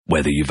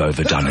Whether you've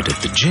overdone it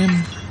at the gym,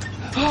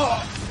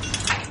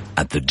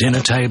 at the dinner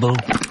table,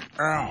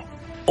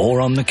 or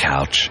on the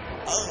couch,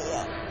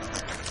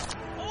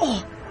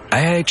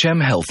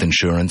 AHM Health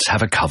Insurance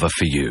have a cover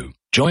for you.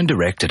 Join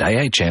direct at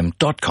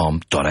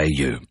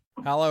ahm.com.au.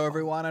 Hello,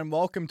 everyone, and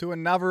welcome to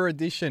another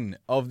edition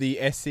of the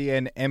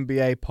SEN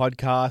NBA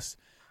podcast.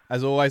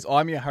 As always,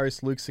 I'm your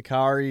host, Luke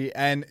Sakari,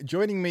 and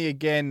joining me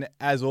again,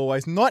 as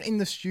always, not in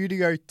the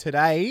studio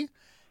today,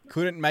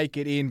 couldn't make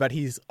it in, but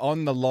he's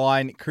on the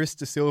line, Chris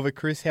De Silva.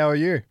 Chris, how are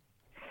you?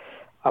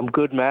 I'm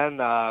good, man.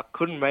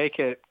 Couldn't make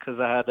it because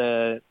I had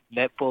a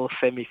netball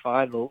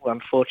semi-final.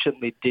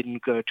 Unfortunately,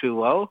 didn't go too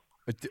well.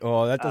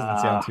 Oh, that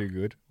doesn't sound too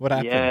good. What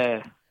happened?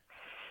 Yeah.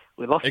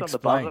 We lost on the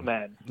buzzer,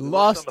 man.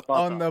 Lost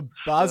on the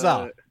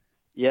buzzer.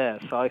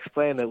 So I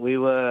explained that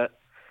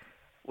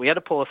we had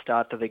a poor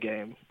start to the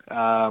game.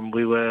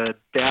 We were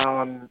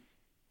down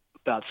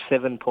about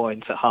 7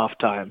 points at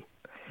halftime.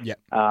 Yeah.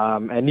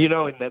 And in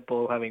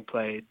netball, having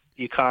played,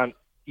 you can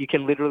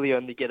literally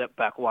only get it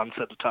back once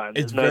at a time.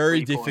 It's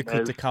very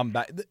difficult to come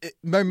back.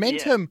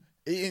 Momentum,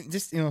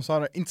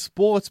 in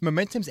sports,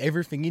 momentum's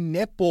everything. In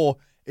netball,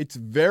 it's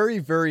very,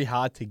 very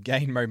hard to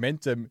gain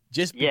momentum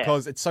just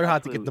because it's so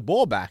hard to get the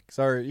ball back.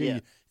 So you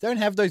don't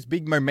have those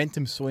big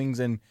momentum swings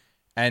and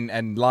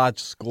large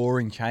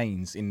scoring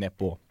chains in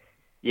netball.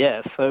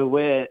 Yeah, so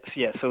we're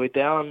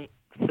down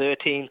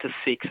 13-6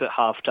 at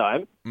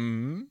halftime.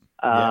 Mm-hmm.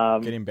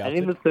 And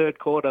in the third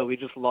quarter, we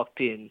just locked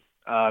in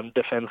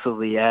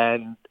defensively.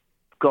 And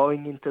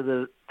going into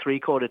the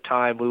three-quarter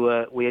time,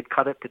 we had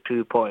cut it to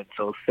 2 points.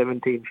 So it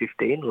was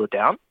 17-15. We were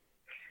down.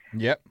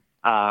 Yep.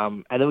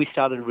 And then we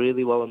started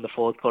really well in the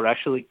fourth quarter.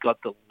 Actually got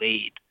the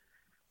lead.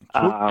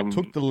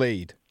 Took the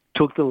lead.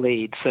 Took the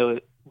lead.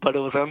 But it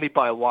was only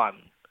by one.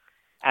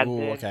 And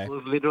it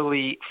was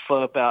literally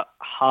for about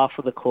half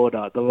of the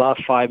quarter. The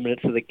last 5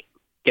 minutes of the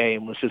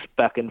game was just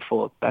back and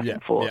forth.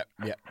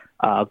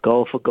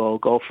 Goal for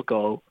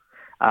goal.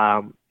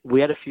 We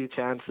had a few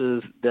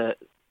chances. The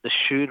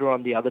shooter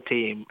on the other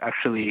team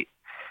actually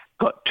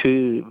got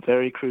two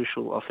very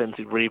crucial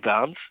offensive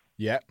rebounds.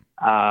 Yep.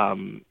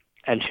 And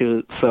she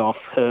was off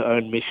her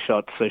own missed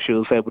shots, so she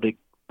was able to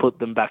put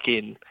them back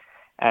in.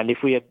 And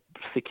if we had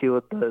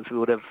secured those, we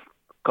would have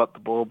got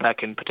the ball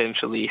back and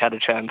potentially had a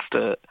chance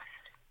to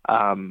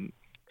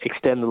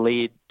extend the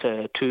lead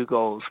to 2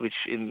 goals, which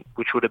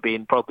would have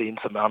been probably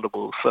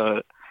insurmountable.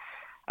 So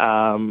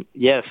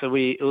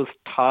it was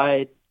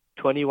tied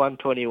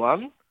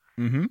 21-21.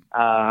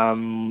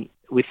 Mm-hmm.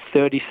 With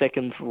 30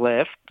 seconds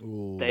left.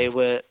 Ooh.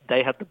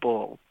 They had the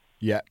ball.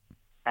 Yeah.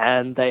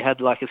 And they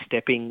had like a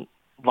stepping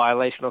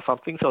violation or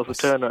something, so it was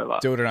a turnover.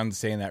 Still don't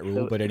understand that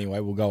rule, but anyway,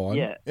 we'll go on.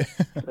 Yeah.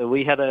 So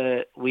we had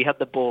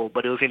the ball,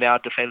 but it was in our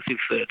defensive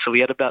third. So we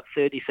had about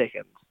 30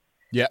 seconds.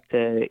 Yeah.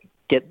 To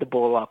get the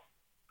ball up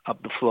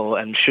the floor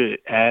and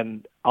shoot.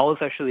 And I was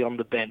actually on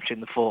the bench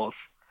in the fourth,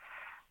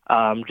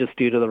 just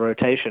due to the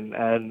rotation.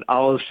 And I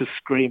was just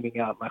screaming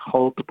out, like,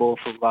 hold the ball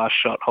for the last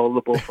shot, hold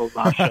the ball for the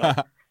last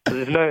shot. So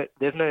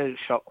there's no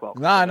shot clock.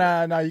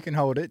 No, you can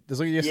hold it. As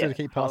long as you just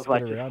keep passing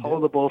it around.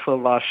 Hold the ball for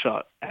the last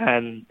shot.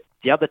 And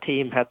the other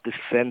team had this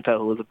center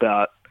who was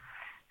about,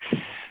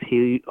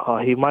 he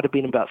might have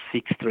been about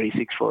 6'3",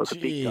 6'4", was a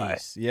big guy.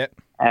 Yep.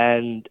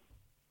 And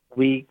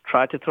we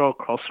tried to throw a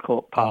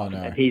cross-court pass,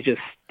 and he just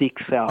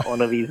sticks out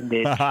one of his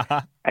mitts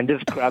and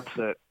just grabs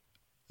it.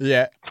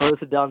 Yeah. Throws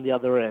it down the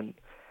other end,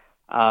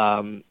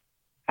 and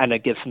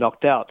it gets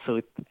knocked out. So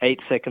with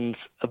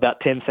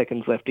about 10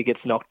 seconds left, it gets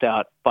knocked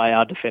out by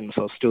our defense,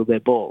 so still their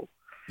ball.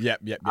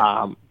 Yep.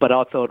 But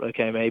I thought,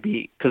 okay,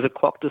 maybe, because the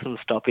clock doesn't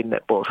stop in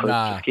netball, so it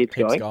just keeps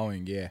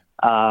going. Yeah.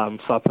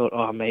 So I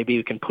thought, maybe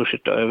we can push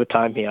it to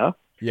overtime here.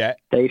 Yeah.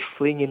 They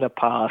fling in a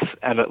pass,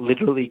 and it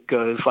literally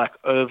goes like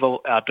over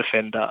our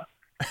defender.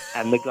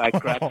 And the guy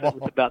grabs it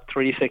with about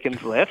 3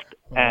 seconds left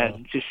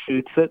and just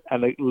shoots it.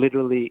 And it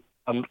literally,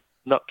 I'm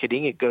not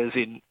kidding, it goes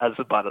in as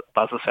the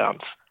buzzer sounds.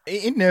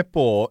 In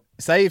netball,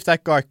 say if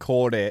that guy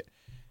caught it,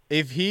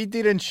 if he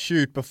didn't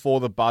shoot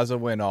before the buzzer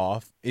went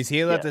off, is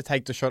he allowed to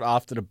take the shot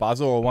after the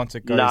buzzer, or once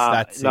it goes,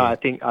 that's it? No, I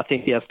think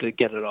he has to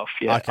get it off.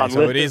 Yeah. Okay,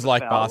 so it is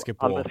like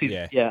basketball.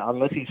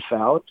 Unless he's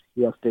fouled,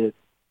 he has to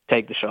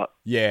take the shot.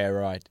 Yeah,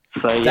 right.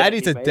 So that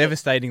is a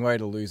devastating way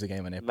to lose a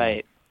game of netball.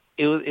 Mate,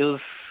 it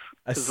was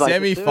a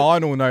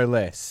semi-final, no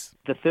less.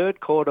 The third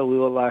quarter, we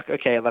were like,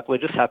 okay, like we're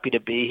just happy to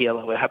be here.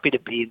 Like we're happy to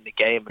be in the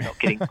game and not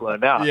getting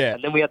blown out. Yeah.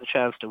 And then we had the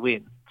chance to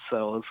win.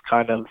 So it was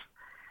kind of,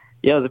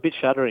 it was a bit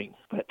shattering.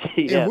 But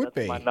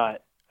that's my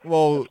night.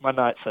 Well, that's my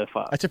night so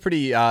far. That's a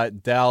pretty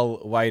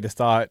dull way to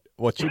start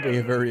what should be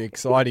a very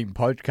exciting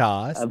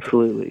podcast.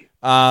 Absolutely.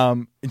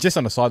 Just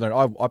on a side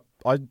note,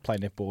 I play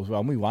netball as well,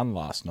 and we won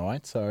last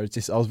night. So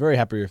I was very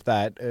happy with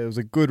that. It was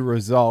a good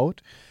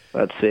result.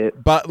 That's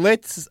it. But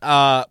let's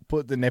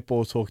put the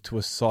netball talk to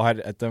a side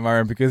at the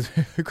moment, because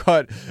we've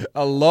got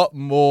a lot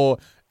more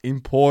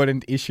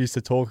important issues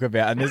to talk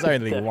about, and there's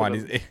only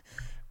one.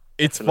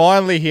 It's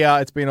finally here.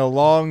 It's been a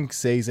long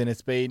season.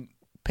 It's been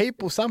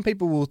some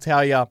people will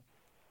tell you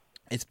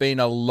it's been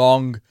a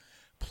long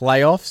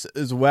playoffs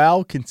as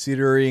well,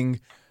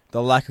 considering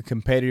the lack of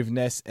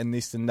competitiveness and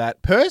this and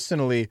that.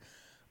 Personally,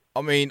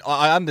 I mean,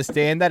 I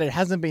understand that it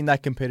hasn't been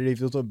that competitive.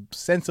 There's a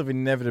sense of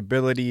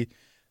inevitability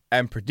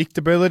and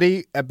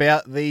predictability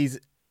about these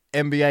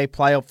NBA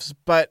playoffs,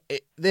 but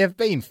they've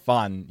been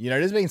fun. You know,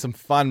 there's been some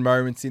fun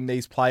moments in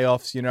these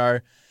playoffs. You know,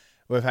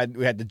 we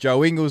had the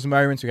Joe Ingles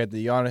moments, we had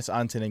the Giannis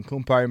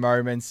Antetokounmpo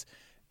moments.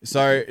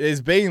 So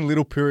there's been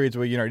little periods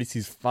where, you know, this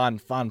is fun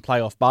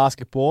playoff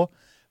basketball,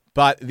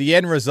 but the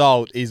end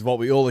result is what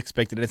we all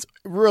expected. And it's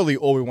really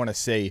all we want to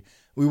see.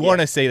 We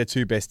want to see the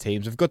two best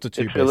teams. We've got the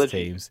two best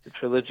teams. The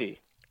trilogy.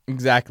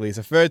 Exactly. It's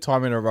the third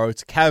time in a row.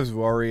 It's Cavs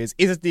Warriors.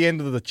 Is it the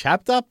end of the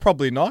chapter?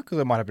 Probably not, because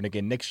it might happen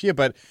again next year.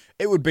 But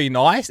it would be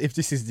nice if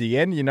this is the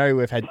end. You know,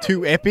 we've had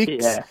two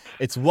epics.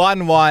 It's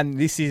 1-1.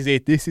 This is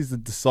it. This is the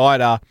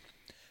decider.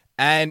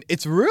 And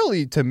it's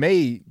really, to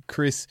me,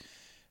 Chris,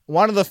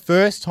 one of the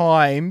first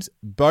times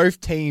both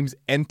teams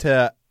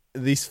enter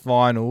this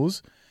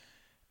finals.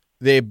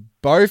 They're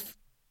both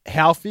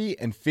healthy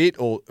and fit,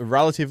 or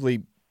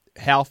relatively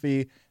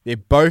healthy. They're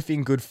both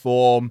in good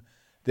form.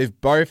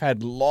 They've both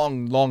had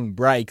long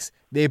breaks.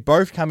 They're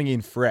both coming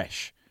in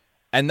fresh.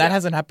 And that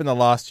hasn't happened the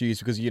last 2 years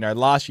because, you know,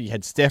 last year you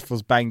had Steph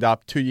was banged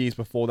up. 2 years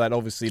before that,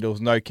 obviously, there was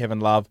no Kevin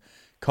Love.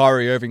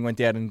 Kyrie Irving went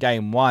out in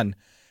game 1.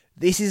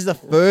 This is the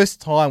first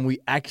time we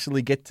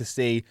actually get to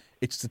see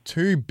it's the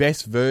two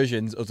best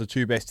versions of the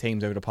two best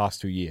teams over the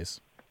past 2 years.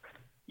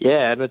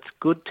 Yeah, and it's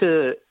good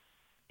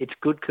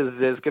because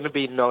there's going to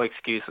be no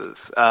excuses.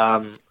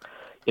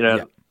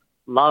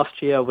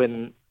 Last year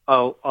when...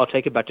 I'll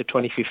take it back to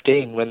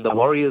 2015 when the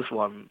Warriors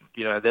won.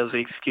 You know, there was an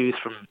excuse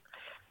from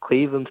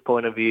Cleveland's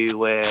point of view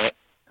where it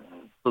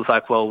was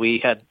like, well,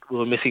 we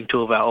were missing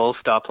two of our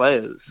all-star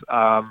players,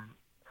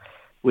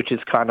 which is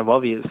kind of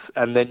obvious.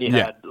 And then you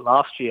had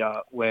last year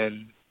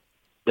when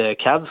the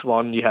Cavs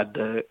won, you had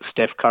the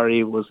Steph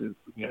Curry was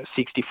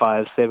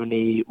 65,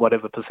 70,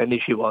 whatever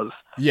percentage he was.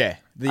 Yeah,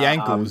 the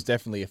ankle was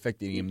definitely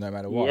affecting him no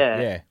matter what.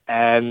 Yeah.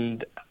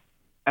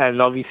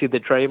 And obviously the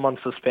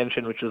Draymond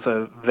suspension, which was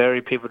a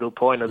very pivotal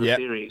point of the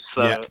series.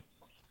 So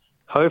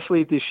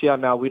hopefully this year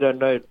now, we don't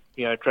know,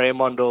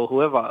 Draymond or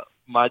whoever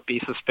might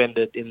be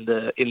suspended in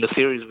the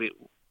series.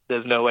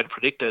 There's no way to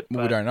predict it.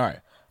 We don't know.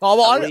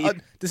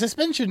 The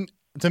suspension,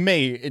 to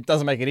me, it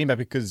doesn't make an impact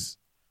because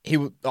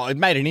it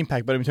made an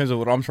impact, but in terms of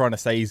what I'm trying to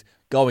say is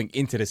going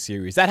into the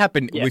series. That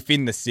happened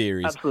within the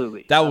series.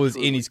 Absolutely. That was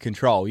in his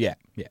control,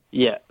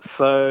 Yeah,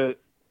 so...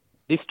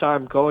 This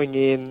time going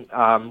in,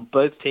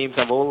 both teams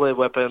have all their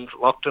weapons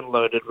locked and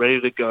loaded,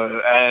 ready to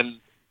go. And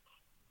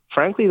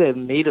frankly, they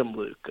need them,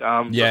 Luke.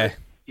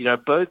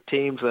 But, both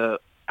teams are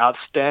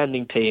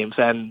outstanding teams.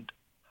 And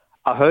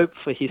I hope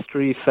for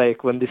history's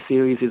sake, when this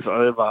series is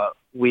over,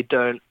 we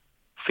don't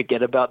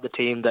forget about the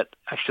team that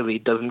actually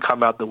doesn't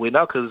come out the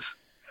winner. Because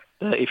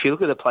if you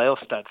look at the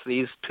playoff stats,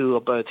 these two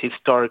are both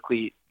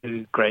historically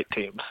great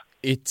teams.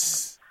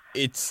 It's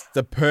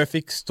the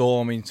perfect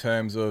storm in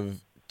terms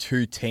of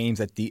two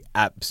teams at the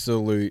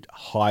absolute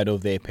height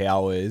of their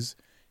powers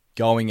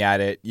going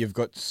at it. You've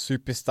got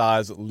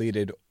superstars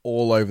littered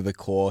all over the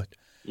court.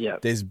 Yeah.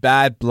 There's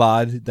bad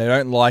blood. They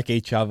don't like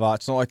each other.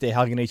 It's not like they're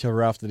hugging each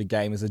other after the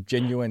game. There's a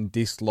genuine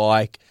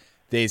dislike.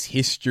 There's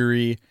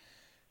history.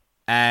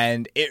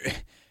 And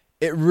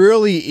it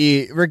really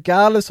is,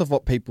 regardless of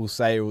what people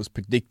say, it was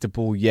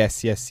predictable.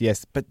 Yes.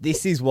 But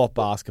this is what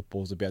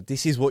basketball's about.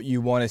 This is what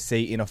you want to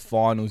see in a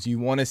finals. You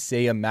want to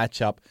see a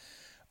matchup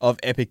of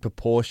epic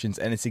proportions,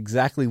 and it's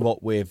exactly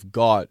what we've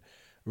got.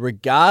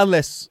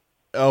 Regardless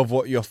of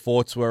what your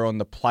thoughts were on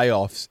the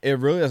playoffs, it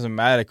really doesn't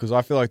matter because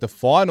I feel like the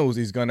finals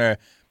is going to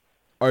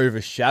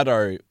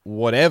overshadow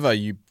whatever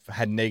you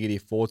had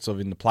negative thoughts of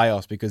in the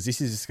playoffs because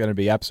this is just going to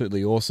be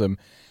absolutely awesome.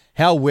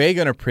 How we're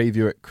going to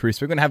preview it,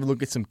 Chris, we're going to have a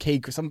look at some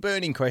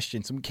burning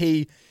questions, some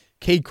key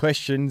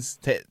questions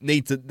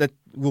that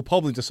will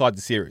probably decide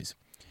the series.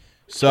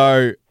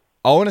 So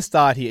I want to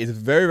start here. It's a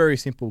very, very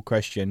simple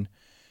question,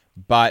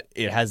 but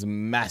it has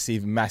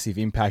massive, massive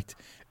impact.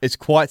 It's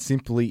quite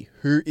simply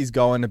who is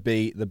going to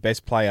be the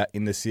best player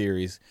in the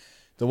series.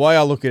 The way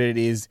I look at it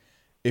is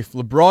if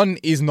LeBron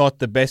is not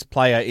the best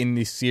player in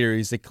this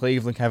series, the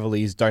Cleveland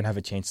Cavaliers don't have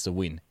a chance to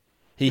win.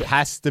 He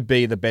has to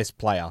be the best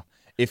player.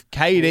 If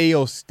KD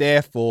or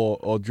Steph or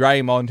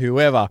Draymond,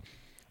 whoever,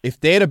 if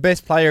they're the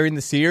best player in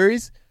the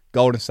series,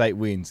 Golden State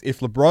wins. If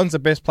LeBron's the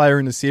best player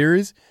in the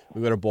series,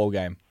 we've got a ball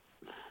game.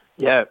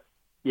 Yeah,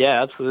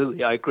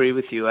 absolutely. I agree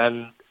with you.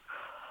 And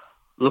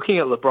looking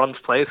at LeBron's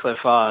play so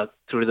far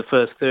through the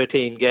first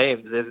 13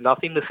 games, there's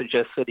nothing to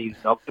suggest that he's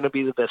not going to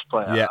be the best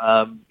player.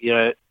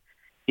 Yeah.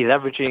 He's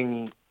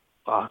averaging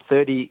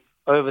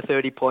over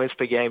 30 points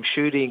per game,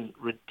 shooting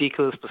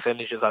ridiculous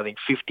percentages. I think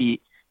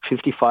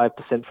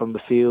 55% from the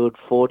field,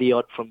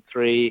 40-odd from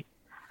three.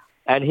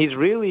 And he's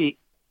really,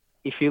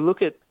 if you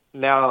look at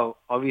now,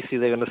 obviously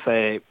they're going to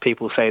say,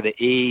 people say the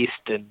East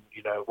and,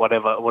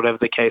 whatever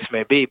the case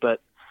may be,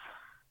 but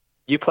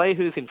you play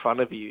who's in front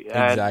of you.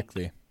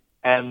 Exactly.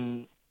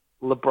 And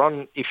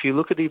LeBron, if you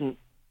look at him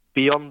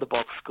beyond the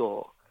box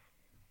score,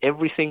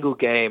 every single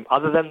game,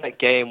 other than that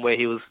game where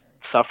he was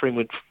suffering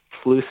with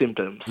flu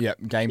symptoms.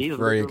 Yep, game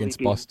 3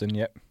 against Boston,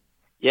 yep.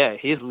 Yeah,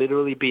 he's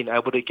literally been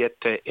able to get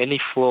to any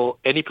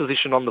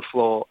position on the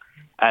floor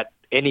at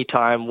any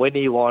time, when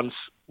he wants,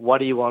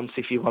 what he wants.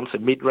 If he wants a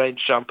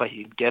mid-range jumper,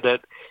 he can get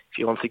it. If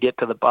he wants to get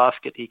to the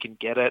basket, he can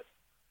get it.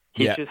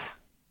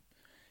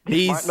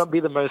 He might not be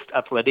the most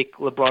athletic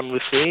LeBron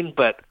we've seen,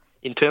 but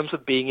in terms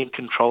of being in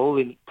control,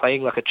 in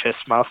playing like a chess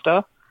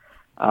master,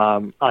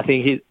 I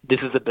think this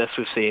is the best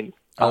we've seen.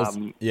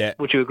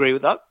 Would you agree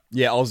with that?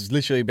 Yeah, I was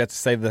literally about to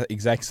say the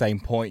exact same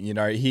point. You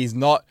know, he's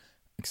not,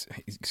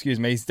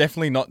 he's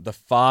definitely not the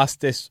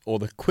fastest or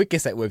the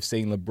quickest that we've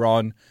seen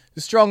LeBron.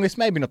 The strongest,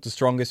 maybe not the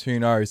strongest, who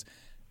knows.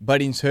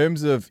 But in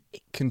terms of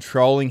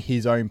controlling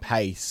his own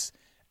pace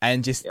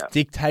and just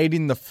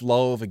dictating the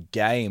flow of a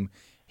game,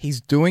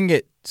 he's doing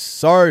it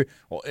so,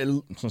 well,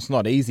 it's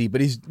not easy,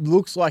 but he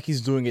looks like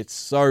he's doing it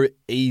so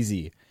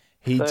easy.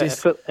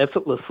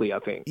 Effortlessly, I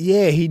think.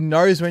 Yeah, he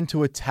knows when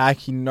to attack.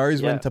 He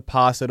knows when to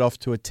pass it off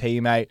to a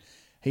teammate.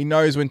 He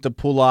knows when to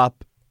pull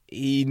up.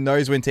 He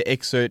knows when to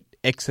exert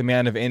X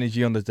amount of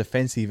energy on the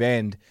defensive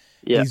end.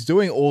 Yeah. He's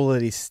doing all of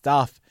this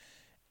stuff,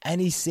 and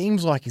he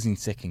seems like he's in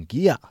second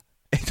gear.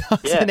 It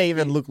doesn't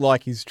even look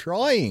like he's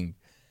trying.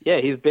 Yeah,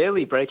 he's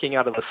barely breaking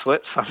out of the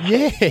sweat.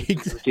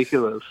 It's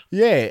ridiculous.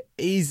 Yeah,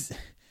 he's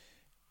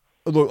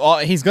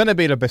going to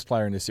be the best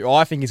player in this year.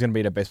 I think he's going to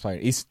be the best player.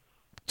 He's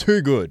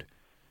too good.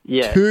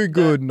 Yeah, too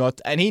good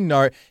and he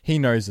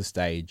knows the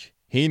stage.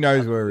 He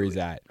knows where he's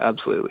at.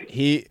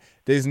 Absolutely.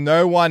 There's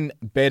no one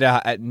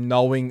better at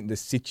knowing the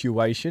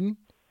situation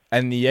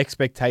and the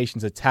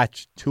expectations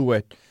attached to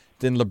it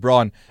than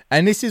LeBron.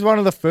 And this is one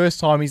of the first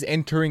time he's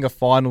entering a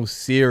final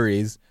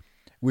series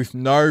with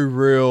no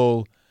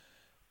real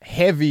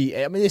heavy.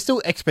 I mean, there's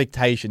still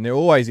expectation. There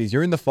always is.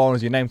 You're in the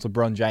finals. Your name's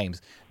LeBron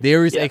James.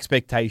 There is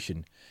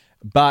expectation,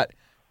 but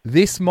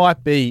this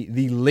might be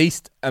the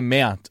least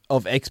amount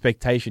of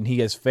expectation he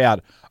has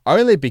found,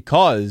 only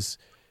because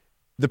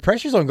the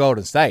pressure's on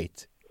Golden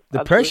State.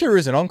 The pressure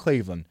isn't on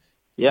Cleveland.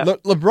 Yeah.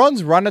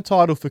 LeBron's run a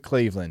title for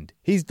Cleveland.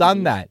 He's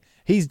done that.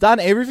 He's done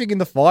everything in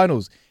the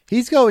finals.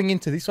 He's going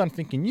into this one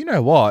thinking, you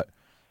know what?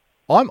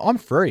 I'm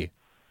free.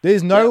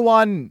 There's no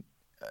one,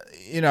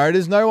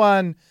 there's no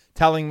one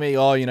telling me,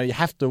 you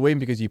have to win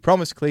because you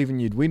promised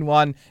Cleveland you'd win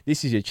one.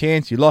 This is your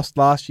chance. You lost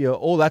last year.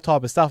 All that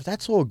type of stuff.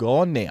 That's all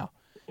gone now.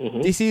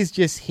 Mm-hmm. This is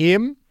just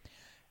him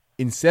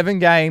in 7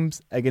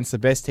 games against the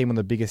best team on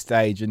the biggest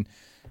stage, and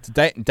it's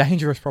a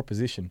dangerous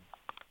proposition.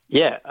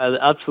 Yeah,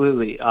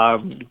 absolutely.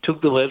 You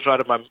took the words right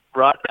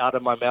out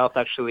of my mouth.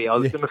 Actually, I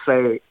was going to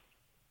say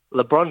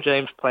LeBron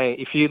James playing.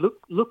 If you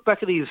look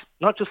back at his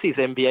not just his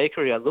NBA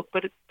career, look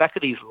back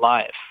at his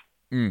life.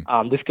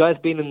 This guy's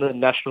been in the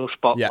national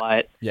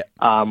spotlight,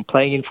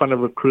 playing in front of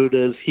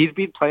recruiters. He's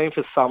been playing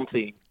for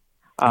something,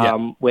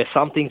 where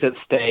something's at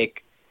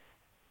stake,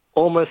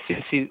 almost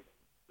since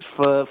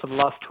for the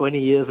last 20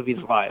 years of his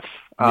life.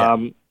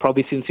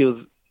 Probably since he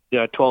was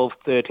 12,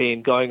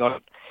 13, going on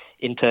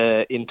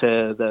into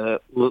the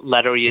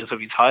latter years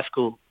of his high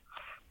school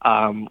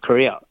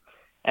career.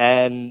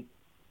 And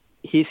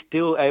he's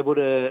still able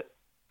to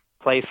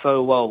play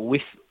so well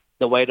with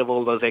the weight of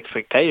all those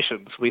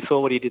expectations. We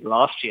saw what he did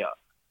last year,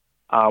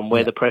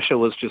 where the pressure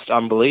was just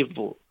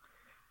unbelievable.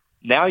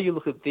 Now you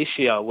look at this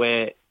year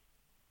where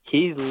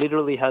he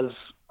literally has,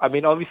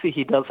 obviously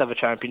he does have a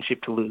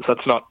championship to lose.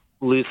 Let's not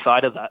lose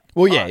sight of that.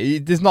 Well,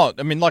 there's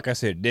not, like I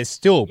said, there's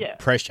still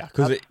pressure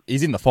because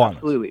he's in the finals.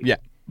 Absolutely. Yeah.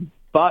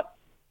 But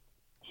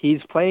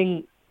he's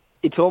playing,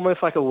 it's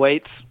almost like a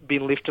weight's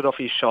been lifted off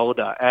his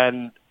shoulder.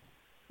 And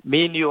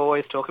me and you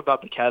always talk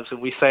about the Cavs,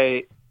 and we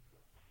say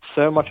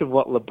so much of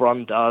what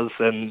LeBron does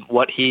and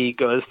what he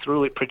goes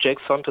through, it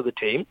projects onto the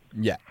team.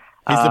 Yeah.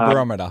 He's the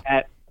barometer.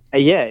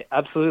 Yeah,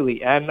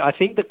 absolutely. And I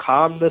think the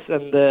calmness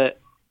and the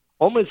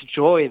almost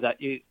joy that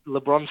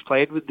LeBron's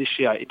played with this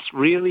year, it's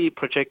really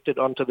projected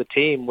onto the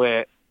team,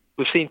 where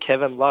we've seen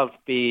Kevin Love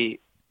be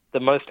the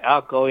most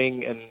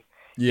outgoing, and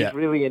he's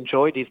really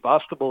enjoyed his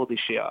basketball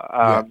this year.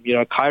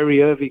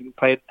 Kyrie Irving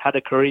had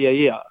a career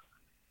year.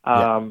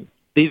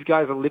 These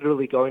guys are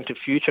literally going to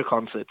future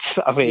concerts.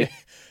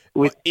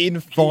 In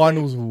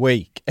finals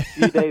week. A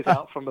few days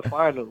out from the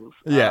finals.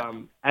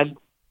 And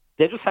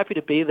they're just happy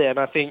to be there. And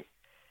I think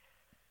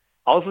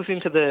I was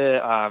listening to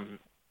the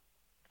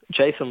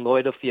Jason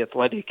Lloyd of The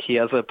Athletic. He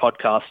has a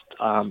podcast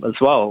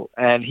as well.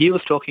 And he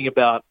was talking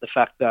about the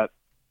fact that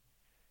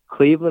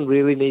Cleveland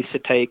really needs to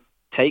take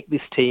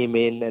this team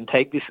in and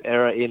take this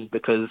era in,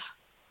 because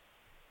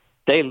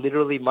they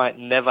literally might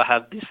never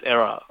have this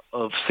era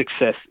of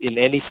success in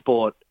any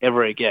sport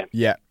ever again.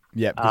 Yeah,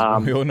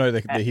 because we all know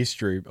the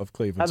history of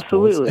Cleveland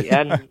absolutely.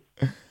 sports.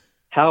 And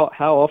how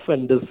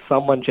often does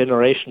someone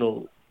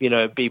generational,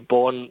 be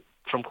born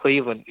from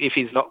Cleveland? If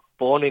he's not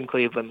born in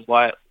Cleveland,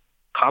 why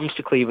comes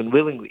to Cleveland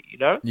willingly,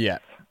 Yeah.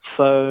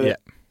 So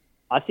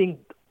I think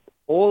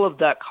all of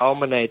that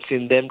culminates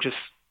in them just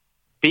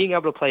being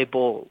able to play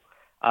ball,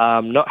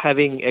 not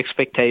having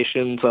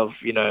expectations of,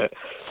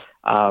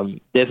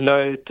 there's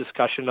no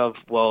discussion of,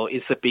 well,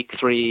 is the big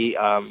three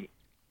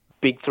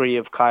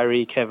of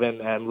Kyrie,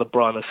 Kevin, and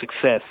LeBron a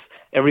success?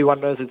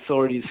 everyone knows it's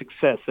already a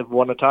success. They've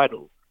won a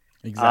title.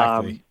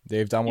 Exactly.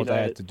 They've done what they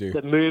had to do.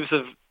 The moves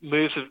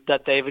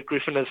that David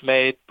Griffin has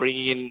made,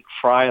 bringing in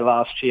Fry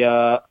last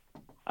year,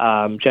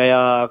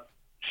 JR,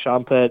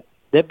 Shumpert,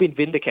 they've been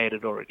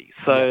vindicated already.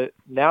 So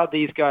now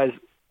these guys,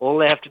 all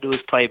they have to do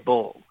is play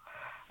ball.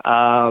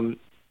 And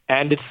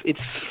it's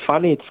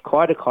funny, it's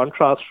quite a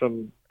contrast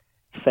from,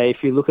 say,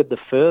 if you look at the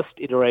first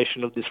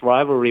iteration of this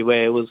rivalry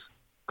where it was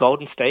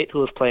Golden State who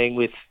was playing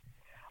with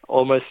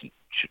almost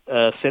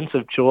a sense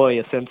of joy,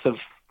 a sense of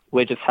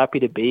we're just happy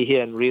to be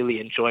here and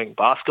really enjoying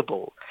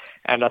basketball.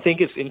 And I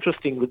think it's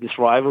interesting with this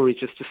rivalry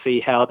just to see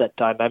how that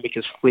dynamic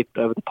has flipped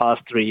over the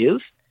past 3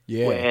 years,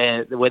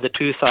 where the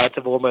two sides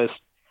have almost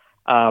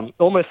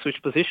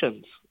switched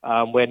positions,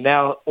 where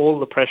now all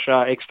the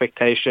pressure,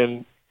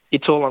 expectation,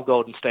 it's all on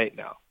Golden State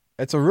now.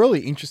 It's a really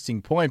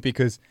interesting point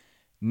because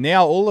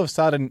now all of a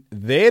sudden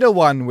they're the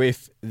one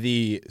with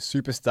the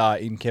superstar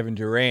in Kevin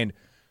Durant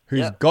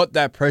who's got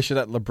that pressure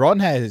that LeBron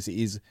has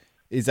is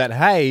that,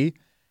 hey,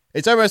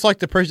 it's almost like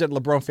the pressure that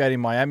LeBron felt in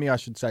Miami, I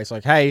should say. It's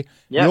like, hey,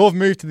 you've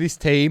moved to this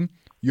team,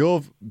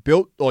 you've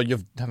built, or you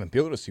haven't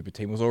built a super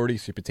team, it was already a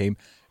super team.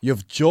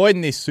 You've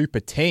joined this super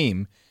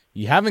team.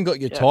 You haven't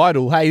got your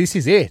title. Hey, this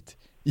is it.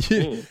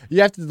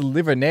 You have to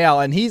deliver now.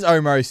 And he's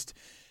almost,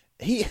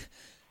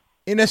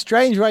 in a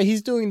strange way,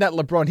 he's doing that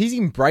LeBron. He's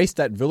embraced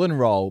that villain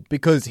role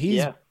because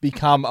he's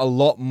become a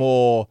lot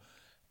more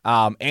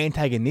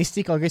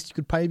antagonistic, I guess you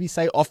could maybe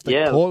say, off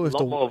the court. With a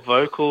lot more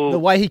vocal. The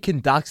way he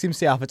conducts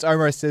himself, it's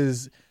almost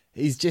as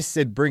he's just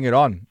said, bring it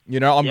on. You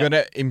know, I'm going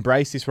to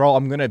embrace this role.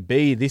 I'm going to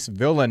be this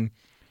villain.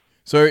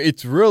 So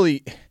it's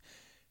really,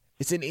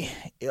 it's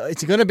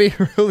going to be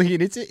really,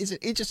 it's an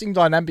interesting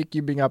dynamic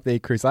you bring up there,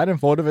 Chris. I hadn't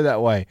thought of it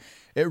that way.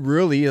 It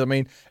really is. I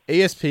mean,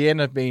 ESPN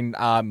have been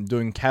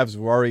doing Cavs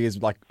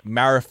Warriors like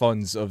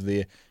marathons of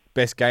the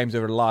best games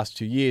over the last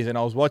 2 years. And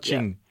I was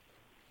watching,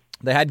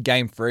 they had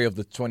game 3 of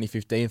the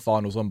 2015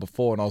 finals on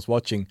before, and I was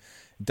watching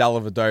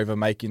Dellavedova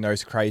making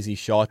those crazy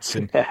shots,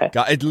 and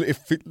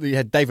it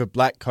had David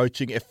Black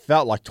coaching. It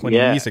felt like 20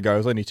 years ago. It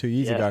was only 2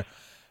 years ago.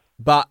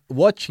 But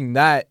watching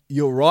that,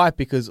 you're right,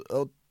 because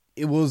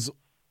it was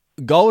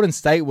Golden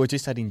State were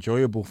just an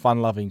enjoyable,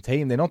 fun-loving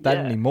team. They're not that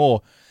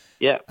anymore.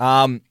 Yeah.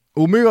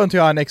 We'll move on to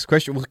our next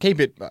question. We'll keep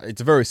it. It's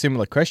a very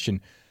similar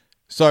question.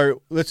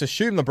 So let's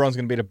assume LeBron's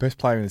going to be the best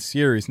player in the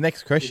series.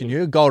 Next question: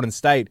 You're Golden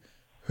State.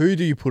 Who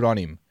do you put on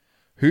him?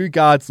 Who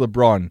guards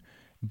LeBron?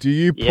 Do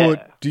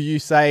you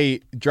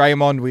say,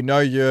 Draymond, we know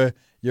you're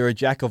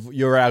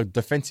our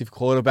defensive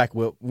quarterback.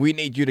 We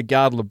need you to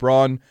guard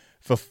LeBron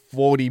for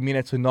 40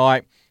 minutes a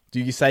night. Do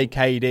you say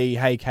KD,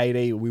 hey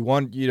KD, we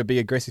want you to be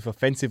aggressive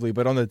offensively,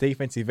 but on the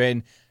defensive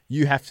end,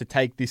 you have to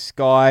take this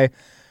guy.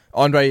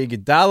 Andre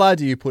Iguodala,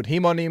 do you put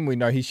him on him? We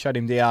know he's shut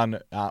him down.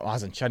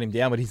 Hasn't shut him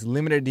down, but he's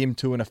limited him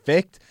to an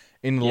effect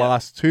in the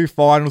last 2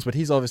 finals, but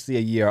he's obviously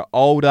a year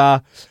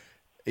older.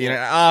 You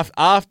know,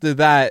 after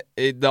that,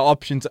 the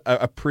options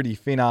are pretty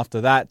thin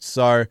after that.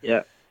 So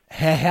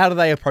how do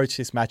they approach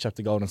this matchup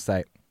to Golden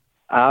State?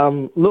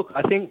 Look,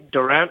 I think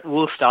Durant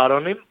will start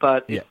on him,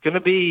 but it's going to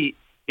be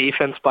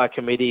defense by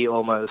committee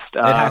almost.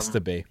 It has to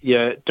be.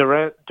 Yeah,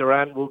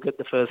 Durant will get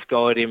the first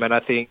go at him, and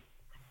I think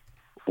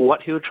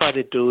what he'll try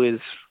to do is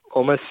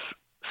almost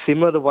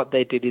similar to what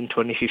they did in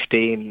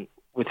 2015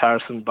 with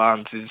Harrison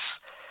Barnes, is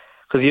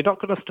because you're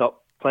not going to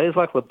stop players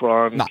like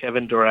LeBron,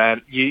 Kevin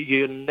Durant.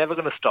 You're never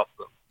going to stop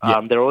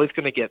them. They're always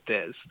going to get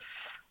theirs.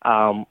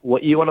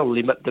 What you want to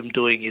limit them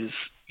doing is,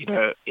 you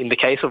know, in the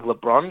case of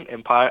LeBron,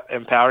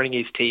 empowering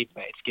his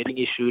teammates, getting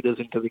his shooters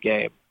into the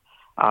game.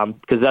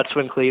 Because that's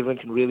when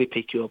Cleveland can really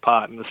pick you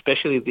apart, and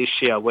especially this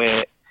year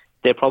where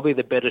they're probably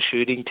the better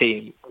shooting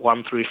team,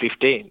 1 through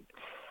 15.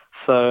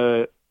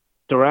 So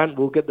Durant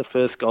will get the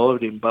first goal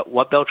of him, but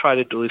what they'll try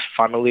to do is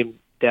funnel him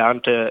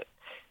down to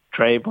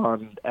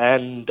Draymond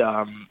and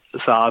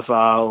Zaza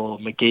or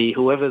McGee,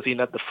 whoever's in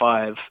at the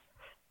 5.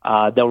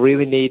 They'll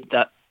really need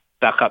that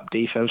backup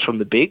defense from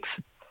the bigs,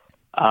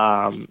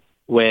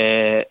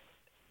 where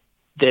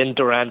then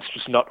Durant's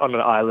just not on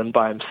an island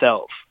by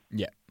himself.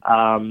 Yeah.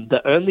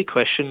 The only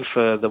question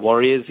for the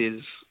Warriors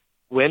is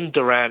when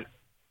Durant,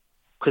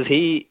 because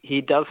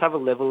he does have a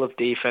level of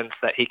defense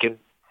that he can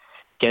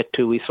get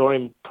to. We saw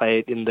him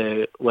play in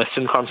the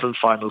Western Conference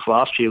Finals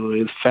last year, where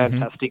he was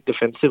fantastic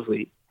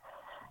defensively.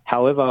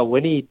 However,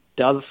 when he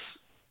does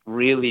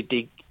really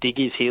dig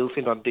his heels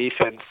in on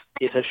defense,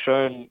 it has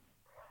shown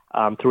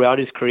throughout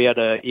his career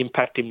to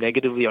impact him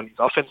negatively on his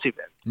offensive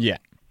end. Yeah.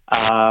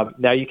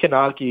 Now, you can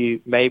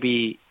argue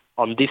maybe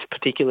on this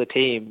particular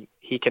team,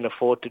 he can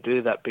afford to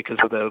do that because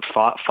of the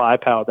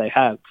firepower they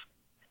have.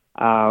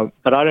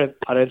 But I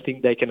don't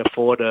think they can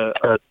afford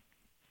a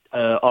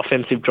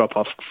offensive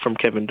drop-off from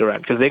Kevin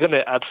Durant, because they're going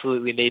to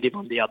absolutely need him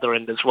on the other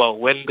end as well.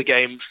 When the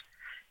games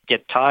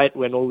get tight,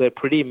 when all their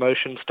pretty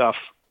motion stuff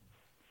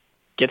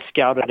gets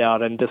scouted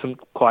out and doesn't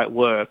quite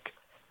work,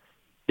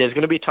 there's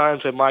going to be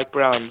times where Mike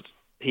Brown,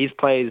 his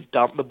plays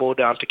dump the ball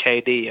down to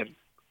KD and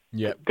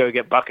go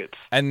get buckets.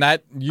 And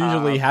that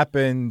usually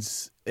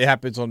happens. It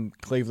happens on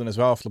Cleveland as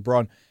well with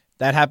LeBron.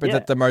 that happens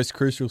at the most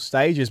crucial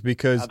stages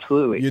because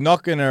you're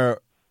not going to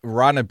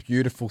run a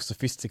beautiful,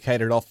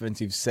 sophisticated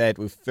offensive set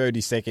with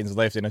 30 seconds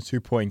left in a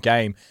 2-point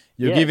game.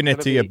 You're giving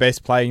it to your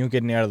best player and you're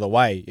getting out of the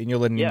way and you're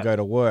letting him go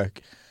to work.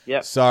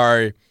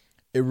 So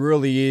it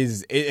really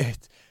is.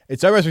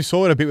 It's almost, we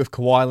saw it a bit with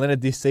Kawhi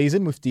Leonard this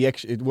season with the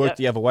extra, it worked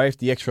the other way with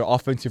the extra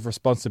offensive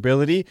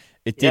responsibility.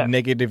 It did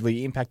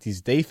negatively impact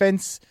his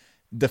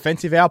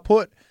defensive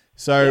output.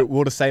 So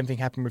will the same thing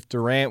happen with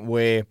Durant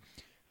where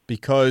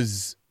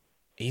because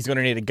he's going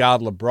to need to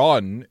guard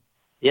LeBron,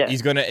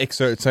 he's going to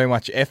exert so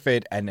much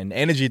effort and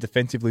energy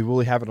defensively, will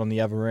he have it on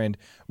the other end?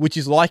 Which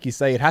is like you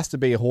say, it has to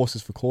be a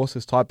horses for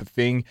courses type of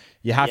thing.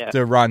 You have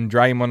to run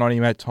Draymond on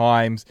him at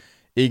times.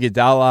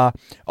 Iguodala.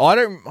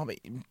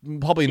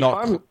 Probably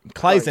not.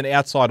 Clay's an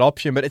outside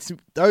option, but it's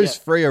those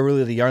three are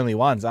really the only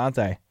ones, aren't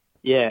they?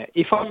 Yeah.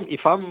 If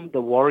I'm the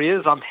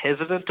Warriors, I'm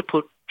hesitant to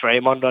put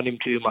Draymond on him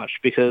too much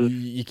because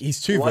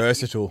he's too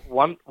versatile.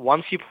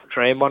 Once you put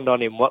Draymond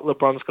on him, what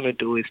LeBron's going to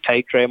do is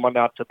take Draymond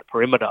out to the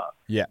perimeter,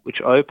 which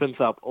opens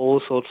up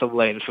all sorts of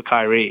lanes for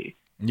Kyrie.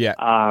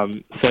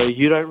 So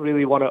you don't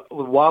really want to.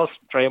 Whilst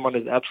Draymond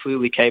is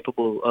absolutely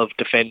capable of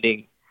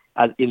defending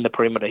in the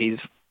perimeter, he's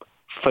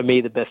for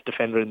me the best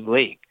defender in the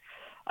league.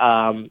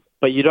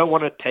 But you don't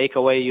want to take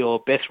away your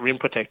best rim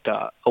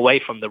protector away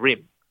from the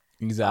rim.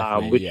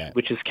 Exactly.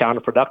 Which is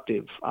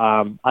counterproductive.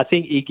 I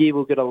think Iggy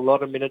will get a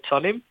lot of minutes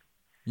on him.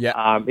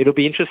 It'll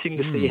be interesting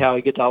to see how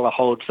Iguodala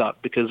holds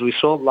up because we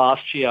saw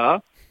last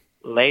year,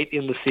 late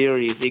in the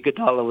series,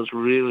 Iguodala was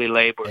really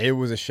labouring. He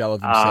was a shell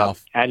of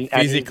himself. And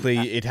physically,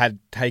 it had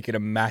taken a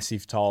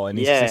massive toll, and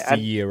he's just a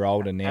year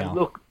older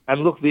now.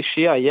 And look, this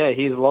year,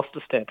 he's lost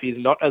a step. He's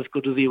not as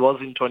good as he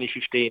was in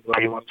 2015 where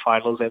he won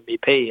Finals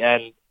MVP.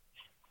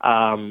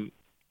 And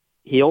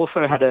he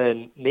also had a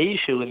knee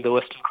issue in the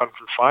Western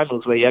Conference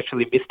Finals where he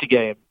actually missed a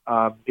game,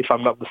 if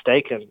I'm not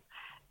mistaken,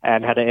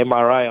 and had an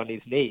MRI on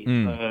his knee.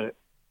 So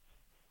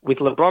with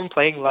LeBron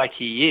playing like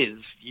he is,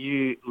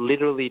 you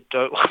literally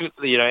don't,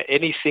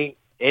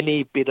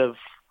 any bit of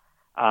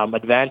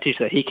advantage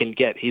that he can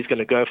get, he's going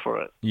to go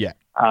for it.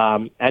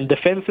 And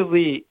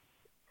defensively,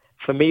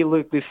 for me,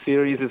 Luke, this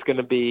series is going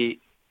to be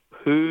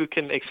who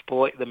can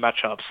exploit the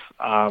matchups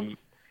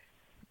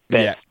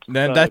best.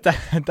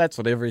 That's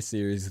what every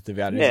series is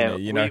about,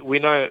 isn't it? We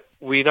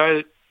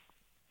know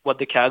what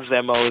the Cavs'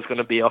 MO is going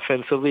to be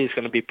offensively. It's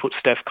going to be put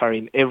Steph Curry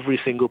in every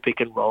single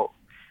pick and roll.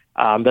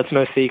 That's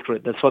no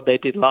secret. That's what they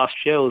did last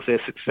year. It was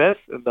their success,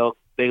 and they're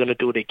going to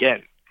do it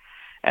again.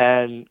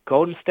 And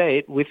Golden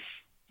State, with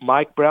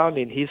Mike Brown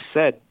in, he's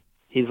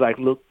like,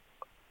 look,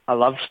 I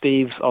love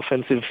Steve's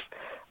offensive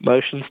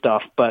motion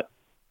stuff, but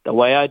the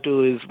way I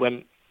do is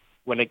when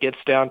it gets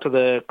down to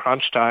the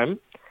crunch time,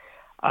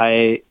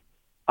 I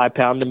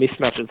pound the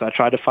mismatches. I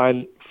try to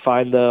find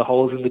the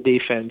holes in the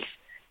defense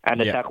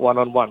and attack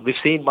one-on-one. We've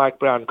seen Mike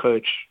Brown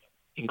coach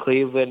in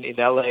Cleveland, in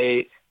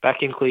LA,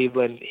 back in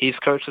Cleveland. He's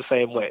coached the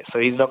same way, so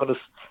he's not going to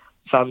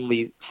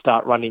suddenly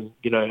start running,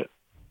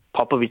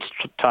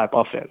 Popovich-type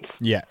offense.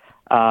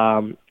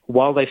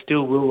 While they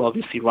still will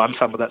obviously run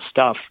some of that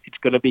stuff, it's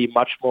going to be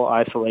much more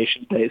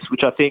isolation-based,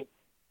 which I think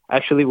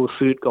actually will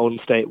suit Golden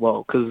State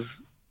well because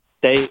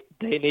they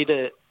need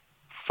to,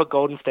 for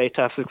Golden State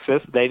to have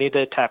success, they need to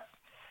attack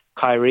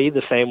Kyrie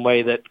the same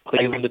way that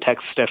Cleveland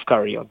attacks Steph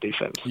Curry on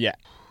defense.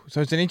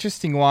 So it's an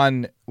interesting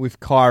one with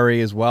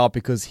Kyrie as well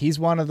because he's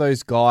one of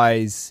those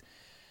guys,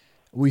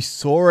 we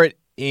saw it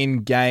in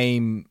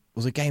game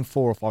 4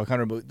 or 5? I can't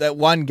remember. That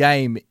one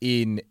game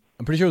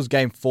I'm pretty sure it was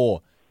game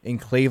 4 in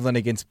Cleveland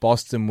against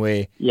Boston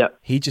where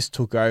he just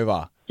took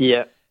over.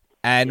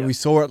 And we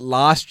saw it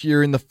last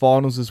year in the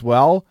finals as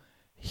well.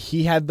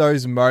 He had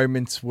those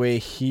moments where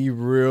he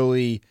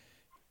really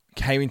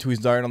came into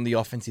his own on the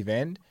offensive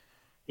end.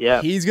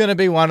 He's going to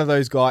be one of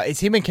those guys. It's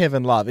him and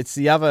Kevin Love. It's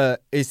the other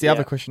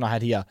question I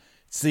had here.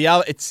 It's the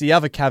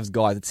other Cavs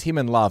guys. It's him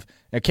and Love.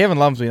 Now, Kevin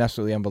Love's been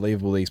absolutely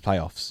unbelievable these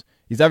playoffs.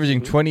 He's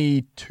averaging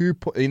 22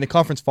 in the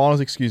conference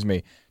finals,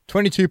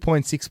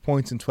 22.6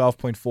 points and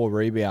 12.4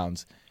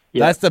 rebounds.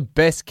 That's the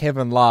best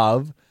Kevin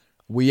Love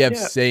we have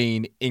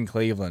seen in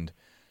Cleveland.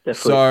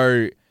 Definitely.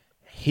 So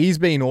he's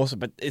been awesome,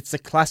 but it's a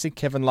classic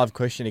Kevin Love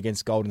question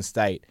against Golden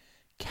State.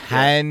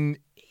 Is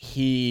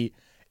he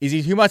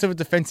too much of a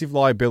defensive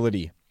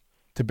liability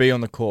to be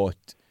on the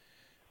court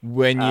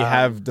when you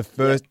have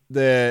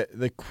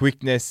the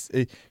quickness?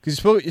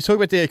 Because you talk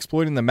about the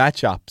exploiting the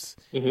matchups.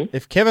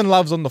 If Kevin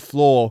Love's on the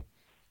floor,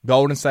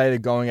 Golden State are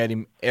going at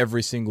him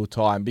every single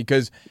time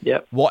because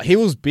he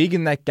was big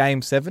in that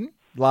Game 7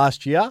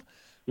 last year.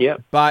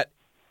 But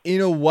in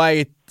a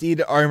way, it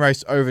did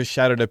almost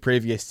overshadow the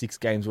previous 6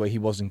 games where he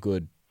wasn't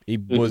good. He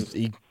was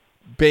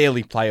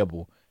barely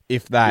playable,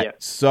 if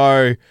that.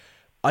 So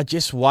I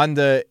just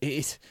wonder,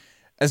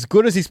 as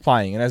good as he's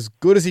playing and as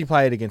good as he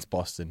played against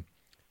Boston,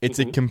 it's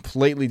a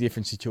completely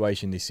different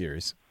situation this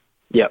series.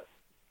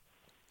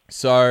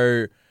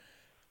 So,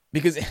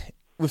 because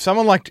with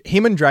someone like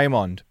him and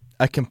Draymond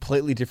are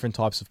completely different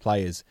types of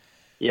players.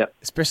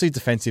 Especially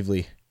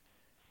defensively.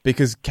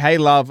 Because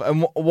K-Love,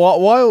 and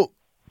while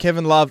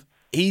Kevin Love,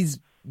 he's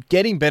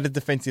getting better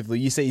defensively.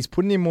 You see, he's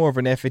putting in more of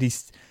an effort.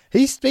 He's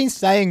been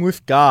staying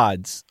with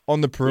guards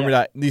on the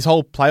perimeter these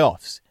whole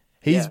playoffs.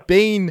 He's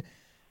been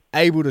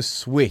able to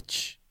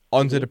switch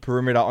onto the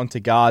perimeter, onto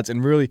guards,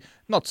 and really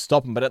not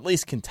stop them, but at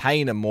least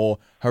contain them or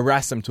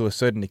harass them to a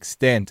certain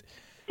extent.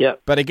 Yeah.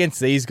 But against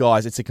these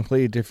guys, it's a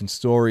completely different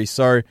story.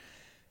 So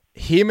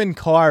him and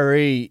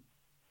Kyrie,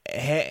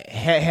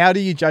 how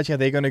do you judge how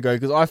they're going to go?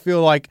 Because I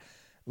feel like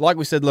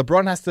we said,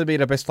 LeBron has to be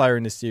the best player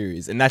in the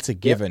series, and that's a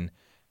given. Yep.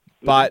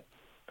 But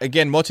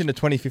again, watching the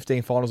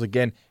 2015 finals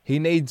again, he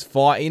needs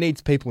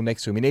people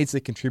next to him. He needs the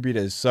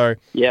contributors. So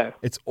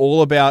it's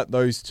all about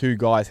those two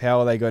guys. How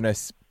are they going to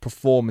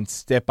perform and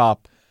step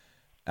up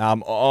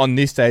on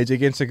this stage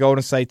against a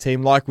Golden State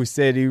team, like we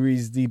said, who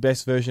is the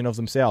best version of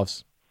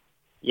themselves?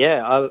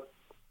 Yeah,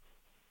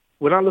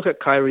 when I look at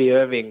Kyrie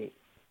Irving,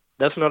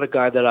 that's not a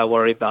guy that I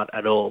worry about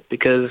at all,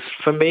 because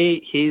for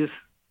me, he's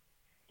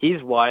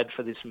wired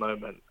for this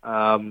moment.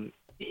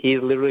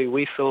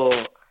 We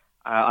saw,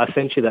 I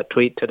sent you that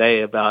tweet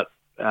today about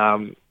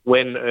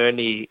when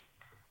Ernie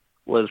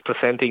was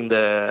presenting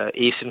the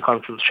Eastern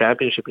Conference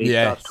Championship and he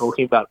starts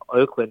talking about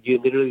Oakland,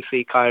 you literally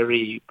see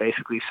Kyrie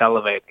basically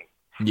salivating.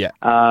 Yeah.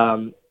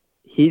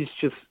 He's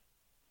just,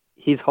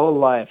 his whole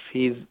life,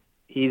 he's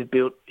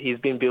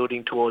been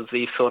building towards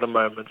these sort of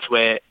moments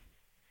where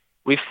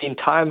we've seen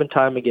time and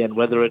time again,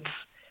 whether it's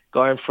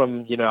going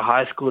from,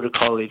 high school to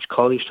college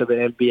to the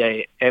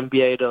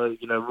NBA to,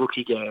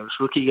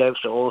 rookie games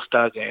to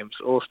All-Star games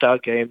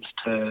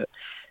to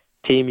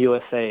Team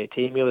USA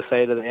to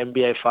the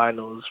NBA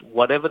Finals,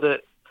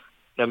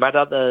 no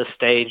matter the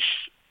stage,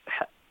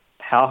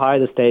 how high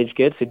the stage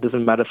gets, it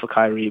doesn't matter for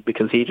Kyrie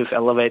because he just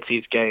elevates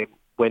his game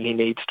when he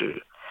needs to.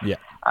 Yeah.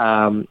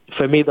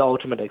 For me, the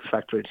ultimate X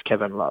factor is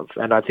Kevin Love,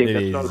 and I think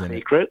that's not a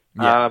secret.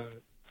 Yeah.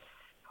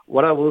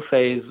 What I will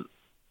say is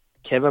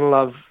Kevin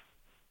Love,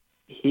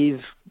 he's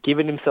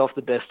given himself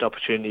the best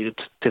opportunity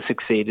to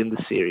succeed in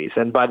the series.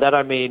 And by that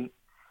I mean,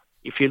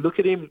 if you look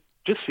at him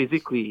just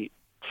physically,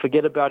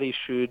 forget about his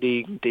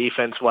shooting,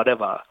 defense,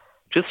 whatever,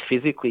 just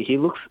physically, he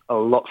looks a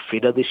lot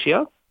fitter this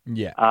year.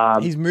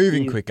 Yeah. He's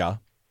moving quicker.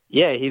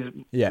 Yeah, he's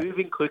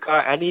moving quicker,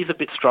 and he's a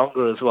bit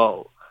stronger as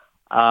well.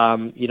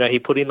 He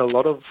put in a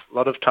lot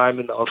of time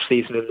in the off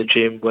season in the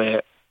gym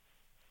where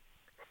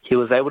he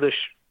was able to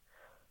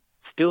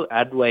still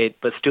add weight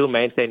but still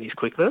maintain his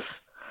quickness.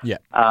 Yeah.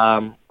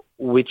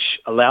 Which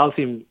allows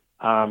him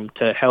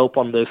to help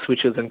on those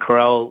switches and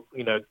corral,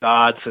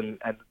 guards and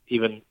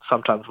even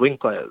sometimes wing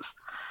players.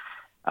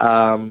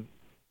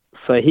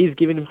 So he's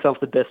given himself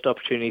the best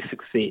opportunity to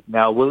succeed.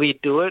 Now, will he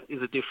do it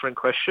is a different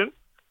question,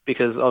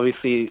 because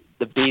obviously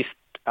the beast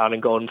out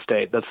in Golden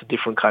State, that's a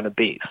different kind of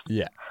beast.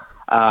 Yeah.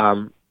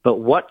 But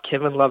what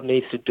Kevin Love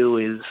needs to do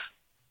is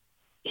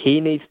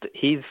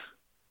he's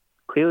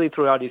clearly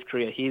throughout his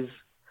career,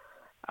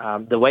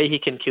 the way he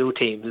can kill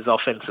teams is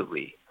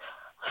offensively.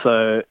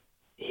 So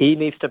he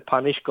needs to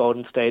punish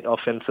Golden State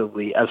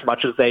offensively as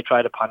much as they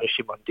try to punish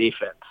him on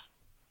defense.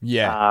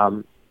 Yeah.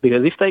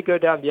 Because if they go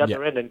down the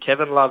other end and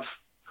Kevin Love's,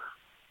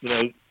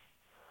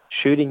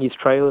 shooting his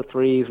trailer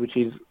threes, which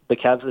is the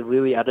Cavs have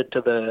really added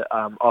to the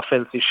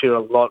offense this year a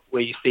lot,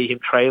 where you see him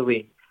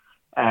trailing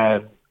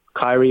and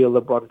Kyrie or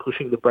LeBron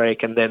pushing the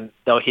break, and then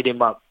they'll hit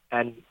him up.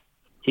 And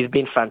he's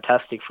been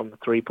fantastic from the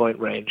three-point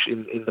range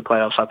in the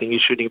playoffs. I think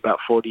he's shooting about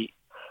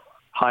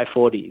high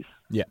 40s.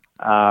 Yeah.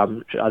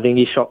 I think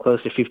he shot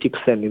close to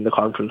 50% in the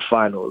conference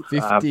finals.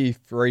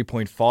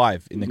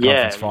 53.5 in the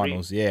conference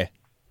finals, yeah.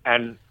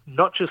 And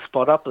not just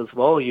spot up as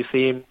well. You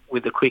see him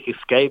with a quick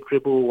escape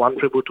dribble, one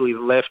dribble to his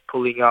left,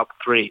 pulling up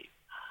three.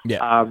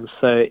 Yeah.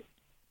 So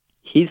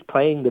he's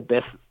playing the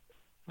best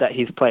that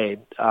he's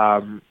played,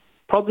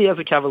 probably as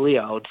a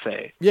Cavalier, I would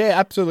say. Yeah,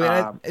 absolutely.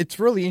 And it's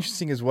really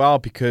interesting as well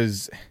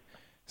because,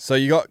 so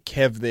you got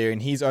Kev there,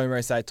 and he's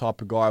almost that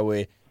type of guy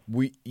where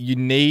you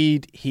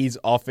need his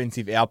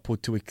offensive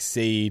output to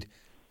exceed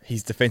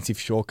his defensive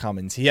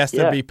shortcomings. He has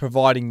to be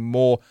providing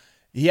more.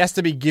 He has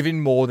to be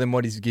giving more than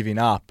what he's giving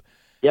up.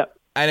 Yep.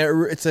 And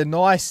it's a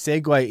nice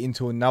segue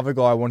into another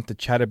guy I wanted to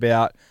chat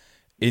about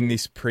in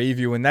this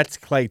preview, and that's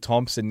Klay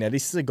Thompson. Now,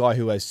 this is a guy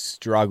who has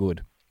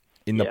struggled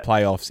in the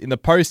playoffs. In the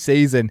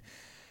postseason,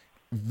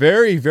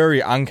 very,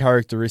 very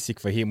uncharacteristic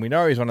for him. We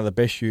know he's one of the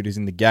best shooters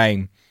in the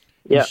game.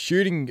 He's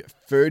shooting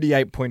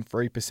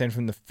 38.3%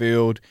 from the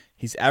field.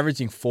 He's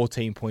averaging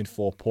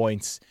 14.4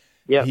 points.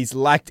 Yep. He's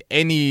lacked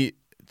any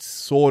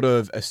sort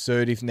of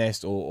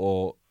assertiveness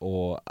or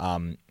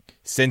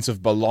sense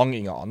of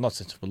belonging. Not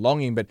sense of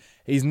belonging, but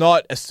he's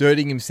not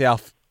asserting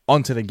himself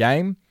onto the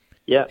game.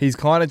 Yeah. He's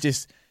kind of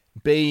just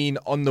been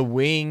on the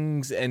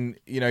wings, and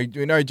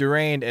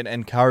Durant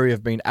and Curry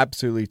have been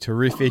absolutely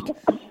terrific.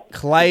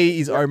 Klay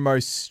is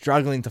almost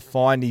struggling to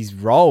find his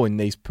role in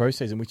these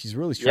postseason, which is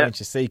really strange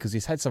to see because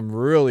he's had some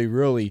really,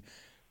 really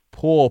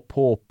poor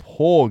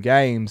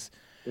games.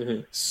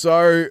 Mm-hmm.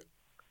 So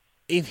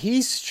if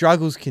his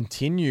struggles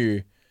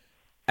continue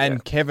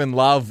and Kevin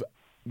Love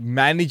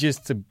manages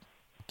to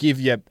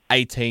give you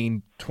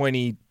 18,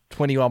 20,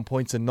 21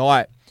 points a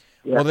night,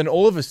 well, then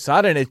all of a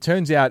sudden it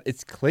turns out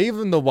it's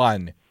Cleveland the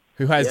one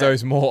who has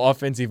those more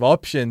offensive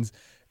options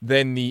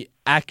than the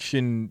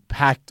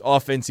action-packed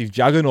offensive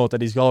juggernaut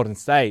that is Golden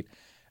State.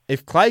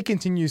 If Klay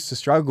continues to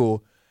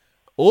struggle,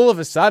 all of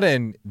a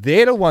sudden,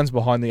 they're the ones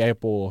behind the 8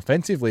 ball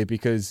offensively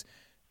because,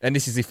 and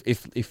this is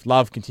if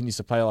Love continues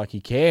to play like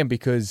he can,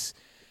 because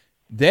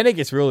then it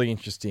gets really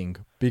interesting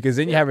because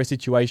then you have a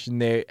situation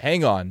there,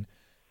 hang on,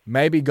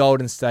 maybe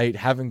Golden State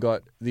haven't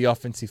got the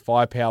offensive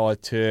firepower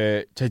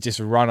to just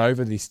run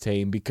over this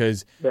team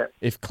because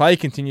if Klay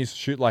continues to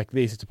shoot like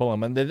this, it's a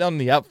problem. And then on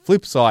the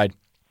flip side,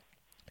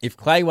 if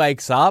Klay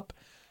wakes up,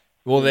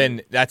 well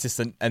then that's just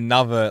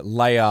another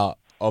layer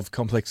of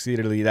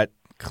complexity that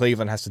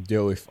Cleveland has to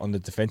deal with on the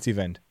defensive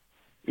end.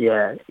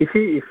 Yeah, if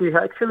you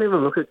actually have a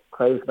look at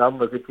Klay's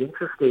numbers, it's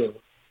interesting.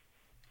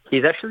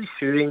 He's actually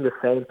shooting the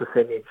same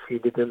percentage he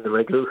did in the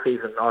regular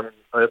season on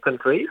open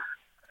threes.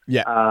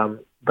 Yeah.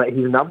 But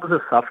his numbers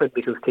have suffered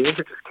because teams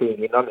are just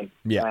keying in on him.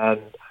 Yeah.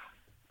 And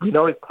we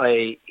know with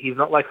Klay, he's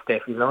not like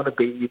Steph. He's not going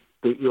to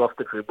beat you off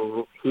the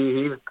dribble.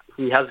 He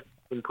has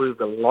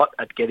improved a lot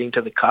at getting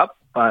to the cup,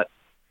 but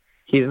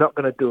he's not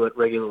going to do it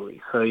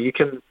regularly. So you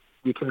can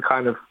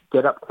kind of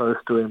get up close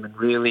to him and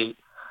really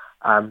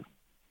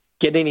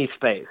get in his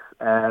space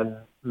and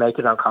make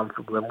it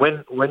uncomfortable.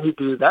 And when you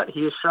do that,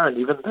 he has shown,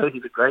 even though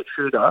he's a great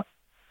shooter,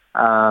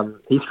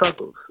 he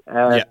struggles.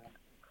 And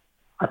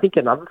I think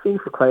another thing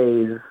for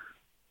Klay is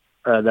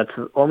that's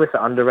almost an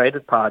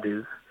underrated part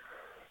is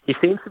he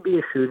seems to be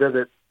a shooter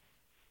that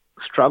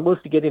struggles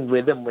to get in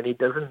rhythm when he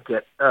doesn't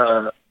get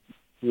a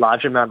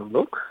large amount of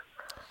looks.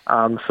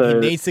 So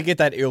he needs to get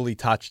that early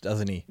touch,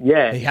 doesn't he?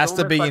 Yeah. He has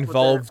to be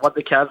involved. What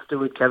the Cavs do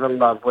with Kevin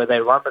Love, where they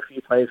run a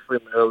few plays for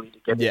him early to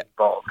get him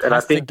involved. And I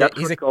think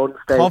he's a Golden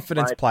State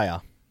confidence player.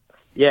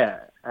 Yeah,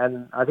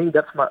 and I think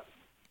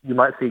you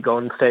might see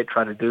Golden State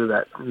trying to do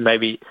that.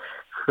 Maybe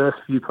first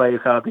few plays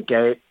out of the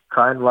gate,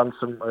 try and run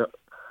some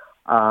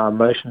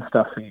motion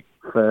stuff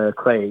for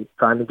Klay,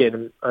 trying to get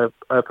him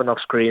open off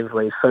screens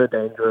where he's so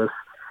dangerous.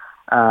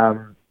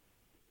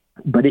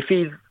 But if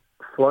he's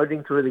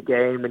floating through the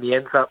game and he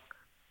ends up,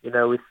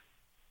 with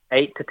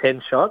 8 to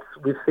 10 shots,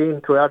 we've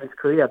seen throughout his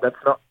career that's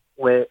not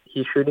where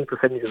his shooting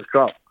percentages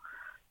drop.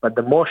 But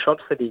the more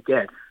shots that he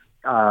gets,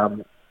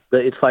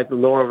 it's like the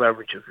law of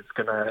averages. It's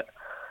going to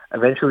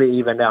eventually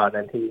even out,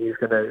 and he's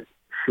going to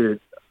shoot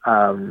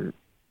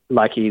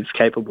like he's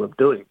capable of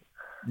doing.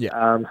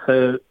 Yeah.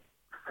 So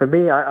for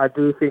me, I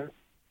do think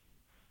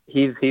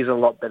he's a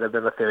lot better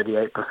than a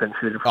 38%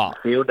 shooter from the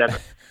field,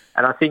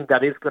 and I think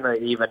that is going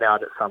to even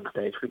out at some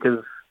stage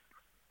because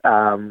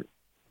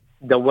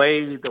the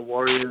way the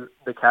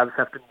Cavs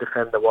have to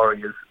defend the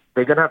Warriors,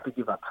 they're going to have to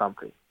give up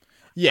something.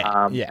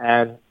 Yeah,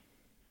 and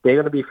they're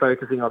going to be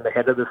focusing on the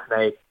head of the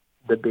snake,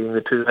 being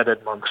the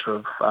two-headed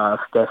monster of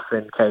Steph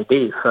and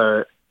KD.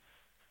 So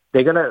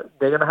they're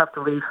gonna have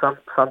to leave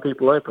some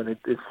people open.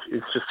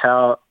 It's just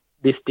how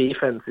this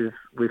defense is.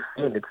 We've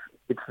seen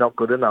it's not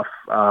good enough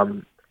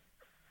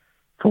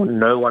for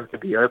no one to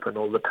be open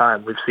all the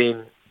time. We've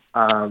seen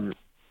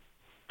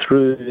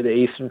through the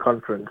Eastern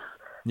Conference.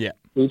 Yeah.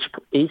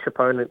 Each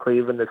opponent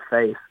Cleveland has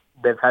faced,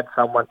 they've had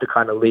someone to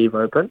kind of leave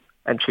open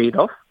and cheat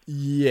off.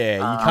 Yeah,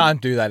 you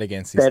can't do that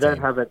against this team. They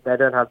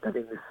don't have that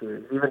in this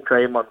series. Even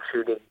Draymond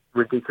shooting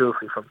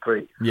ridiculously from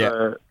three.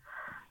 Yeah.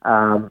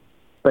 So,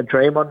 but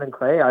Draymond and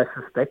Klay, I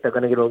suspect they're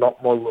going to get a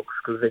lot more looks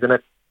because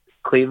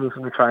Cleveland's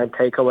going to try and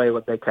take away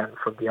what they can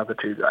from the other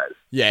two guys.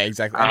 Yeah,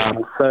 exactly.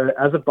 So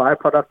as a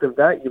byproduct of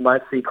that, you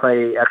might see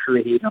Klay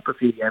actually heat up a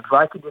few games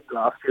like he did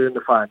last year in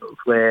the finals,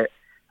 where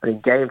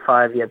Game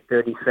 5 he had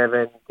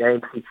 37,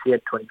 Game 6 he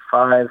had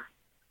 25.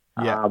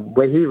 Yeah.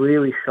 Where he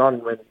really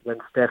shone when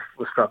Steph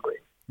was struggling.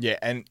 Yeah,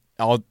 and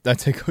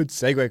that's a good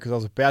segue because I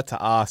was about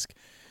to ask,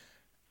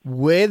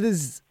 where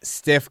does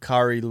Steph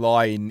Curry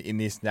lie in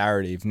this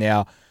narrative?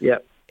 Now,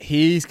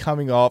 he's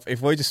coming off,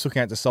 if we're just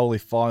looking at the solely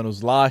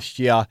finals last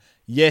year,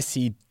 yes,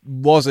 he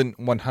wasn't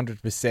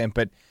 100%,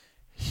 but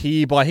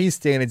he, by his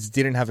standards,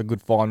 didn't have a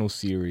good final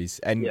series,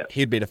 and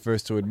he'd be the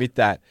first to admit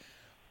that.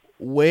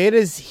 Where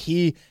does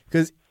he,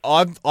 because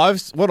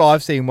what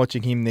I've seen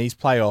watching him in these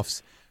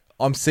playoffs,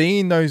 I'm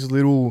seeing those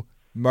little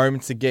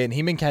moments again.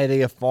 Him and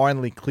KD have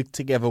finally clicked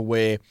together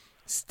where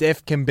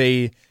Steph can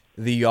be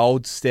the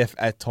old Steph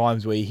at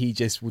times where he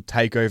just would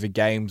take over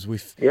games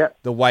with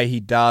the way he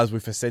does,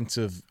 with a sense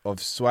of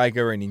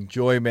swagger and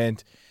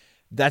enjoyment.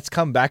 That's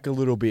come back a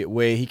little bit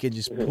where he can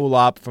just pull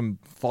up from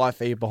 5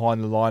 feet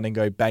behind the line and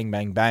go bang,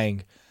 bang,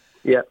 bang.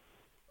 Yeah.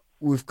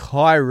 With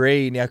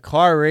Kyrie, now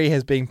Kyrie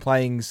has been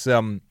playing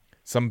some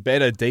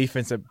better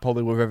defense than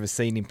probably we've ever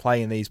seen him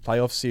play in these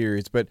playoff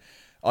series, but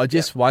I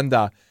just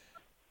wonder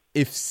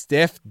if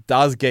Steph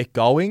does get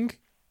going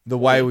the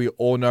way we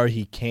all know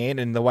he can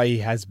and the way he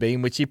has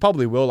been, which he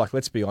probably will, like,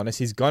 let's be honest,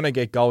 he's going to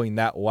get going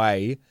that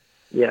way.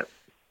 Yeah.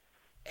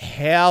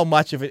 How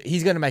much of it,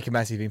 he's going to make a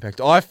massive impact.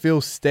 I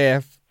feel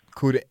Steph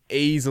could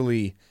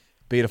easily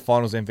be the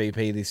finals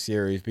MVP this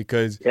series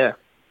because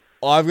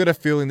I've got a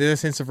feeling there's a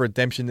sense of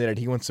redemption there that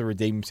he wants to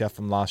redeem himself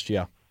from last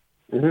year.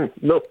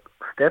 Mm-hmm. Look,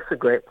 Steph's a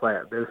great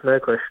player. There's no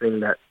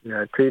questioning that,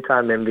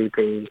 two-time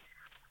MVP,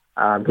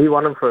 He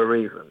won them for a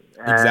reason.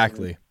 And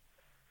exactly.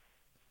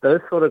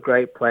 Those sort of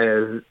great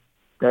players,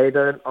 they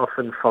don't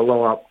often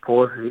follow up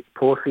poor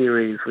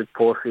series with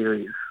poor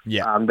series.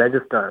 Yeah. They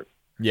just don't.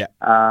 Yeah.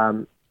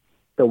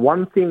 The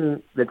one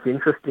thing that's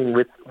interesting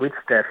with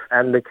Steph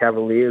and the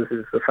Cavaliers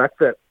is the fact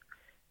that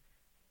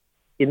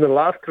in the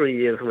last 3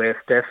 years where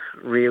Steph's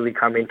really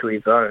come into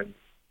his own,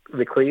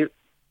 the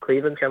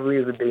Cleveland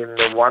Cavaliers have been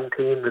the one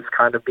team that's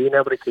kind of been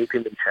able to keep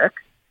him in check.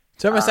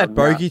 It's almost that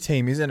bogey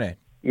team, isn't it?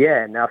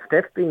 Yeah. Now,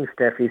 Steph being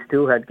Steph, he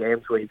still had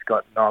games where he's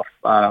gotten off,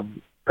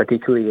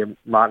 particularly a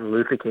Martin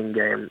Luther King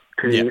game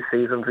 2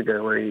 seasons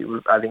ago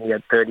where I think he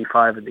had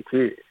 35 in the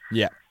queue.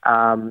 Yeah.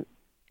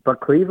 But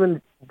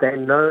Cleveland, they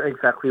know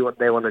exactly what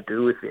they want to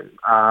do with him.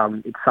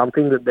 It's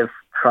something that they've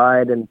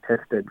tried and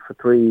tested for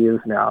 3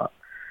 years now.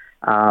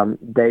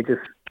 They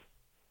just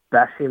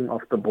bash him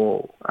off the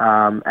ball.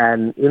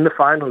 And in the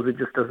finals, it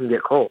just doesn't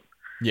get called.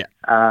 Yeah.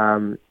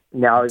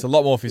 Now it's a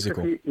lot more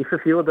physical. If a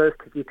few of those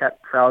ticky-tack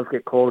fouls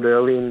get called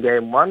early in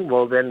game one,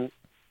 well, then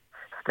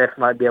Steph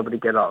might be able to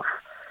get off.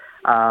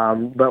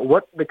 But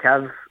what the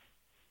Cavs,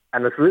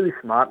 and it's really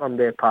smart on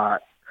their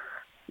part,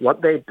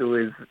 what they do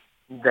is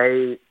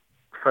they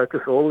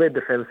focus all their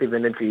defensive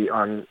energy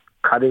on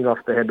cutting off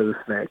the head of the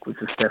snake, which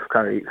is Steph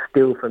Curry,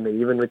 still for me,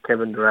 even with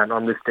Kevin Durant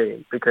on this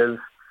team. Because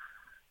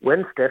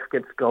when Steph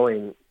gets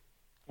going,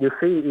 you'll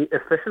see,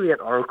 especially at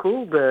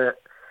Oracle, the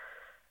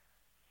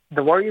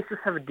Warriors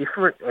just have a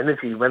different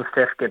energy when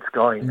Steph gets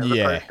going, as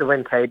opposed to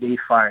when KD's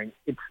firing.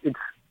 It's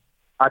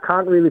I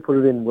can't really put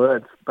it in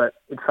words, but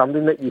it's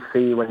something that you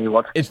see when you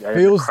watch the game. It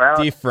feels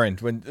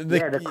different when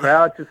the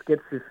crowd just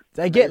gets this.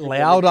 They get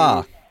louder.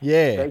 Energy.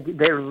 Yeah,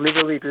 they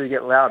literally do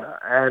get louder,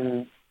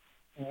 and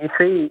you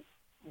see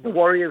the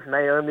Warriors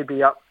may only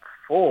be up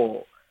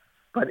 4,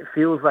 but it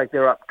feels like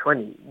they're up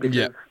 20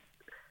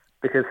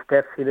 because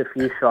Steph's hit a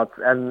few shots,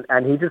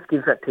 and he just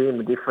gives that team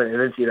a different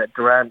energy that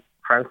Durant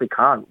frankly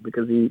can't,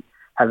 because he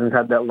hasn't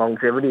had that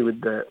longevity with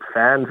the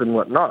fans and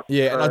whatnot.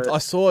 Yeah, so, and I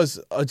saw,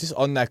 just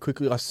on that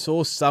quickly, I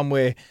saw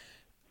somewhere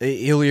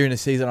earlier in the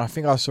season, I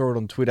think I saw it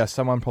on Twitter,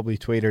 someone probably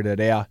tweeted it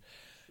out.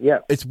 Yeah.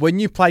 It's when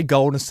you play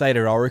Golden State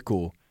at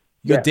Oracle,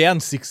 you're down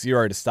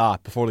 6-0 to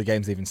start before the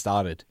game's even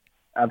started.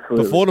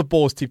 Absolutely. Before the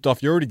ball's tipped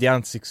off, you're already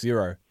down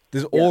 6-0.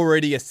 There's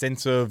already a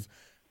sense of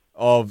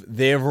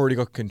they've already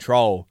got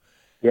control.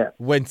 Yeah.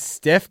 When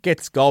Steph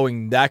gets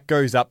going, that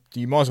goes up.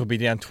 You might as well be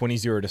down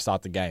 20-0 to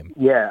start the game.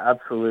 Yeah,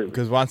 absolutely.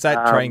 Because once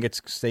that train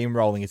gets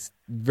steamrolling, it's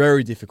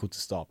very difficult to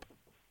stop.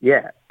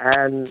 Yeah,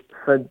 and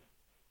so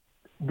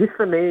this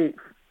for me,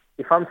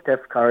 if I'm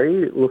Steph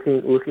Curry,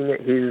 looking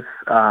at his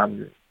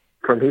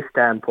from his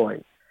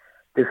standpoint,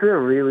 this is a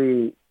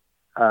really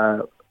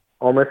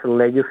almost a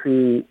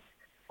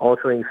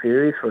legacy-altering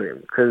series for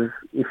him. Because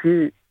if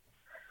you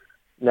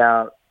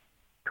now.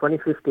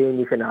 2015,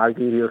 you can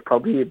argue he was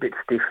probably a bit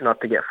stiff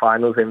not to get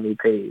finals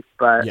MVP.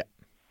 But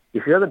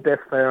if you're the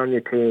best player on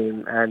your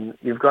team and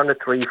you've gone to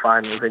 3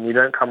 finals and you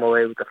don't come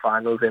away with the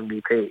finals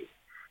MVP,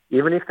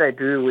 even if they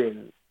do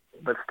win,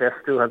 but Steph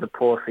still has a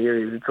poor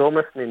series, it's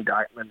almost an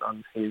indictment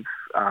on his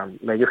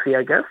legacy,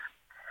 I guess.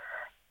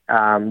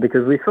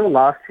 Because we saw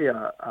last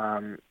year,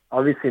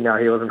 obviously now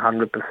he wasn't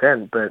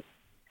 100%, but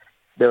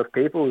there was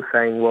people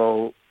saying,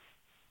 well,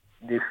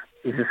 is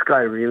this guy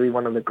really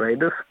one of the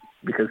greatest?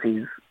 Because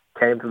he's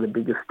came to the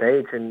biggest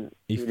stage and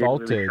he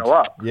didn't really show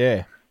up.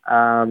 Yeah.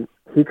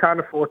 He can't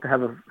afford to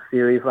have a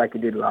series like he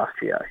did last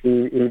year.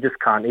 He just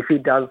can't. If he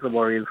does, the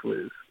Warriors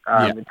lose.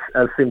 It's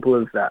as simple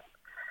as that.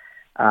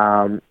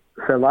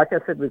 So like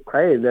I said with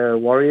Clay, the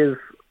Warriors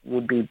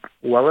would be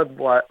well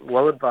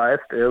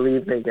advised early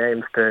in their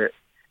games to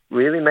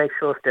really make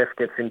sure Steph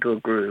gets into a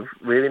groove,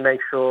 really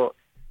make sure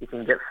he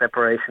can get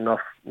separation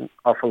off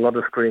a lot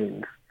of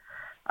screens.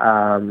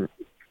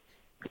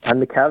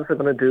 And the Cavs are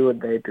going to do what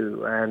they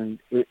do, and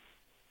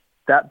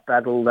that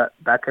battle, that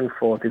back and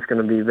forth, is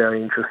going to be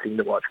very interesting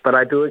to watch. But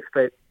I do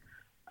expect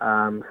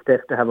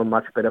Steph to have a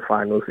much better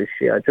finals this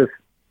year, just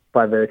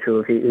by virtue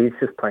of he's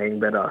just playing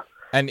better,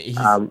 and he's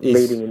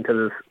leading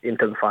into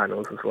the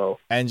finals as well.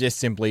 And just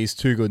simply, he's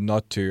too good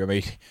not to. I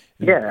mean,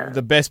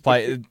 the best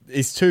player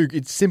is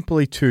it's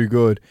simply too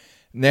good.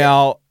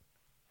 Now,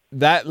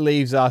 that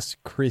leaves us,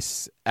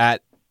 Chris,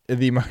 at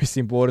the most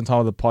important time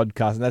of the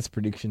podcast, and that's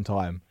prediction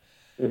time.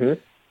 Mm-hmm.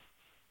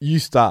 You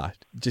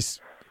start.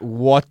 Just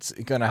what's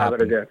going to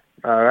happen? I'm going to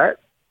go. All right.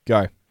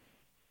 Go.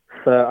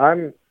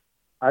 So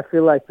I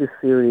feel like this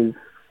series,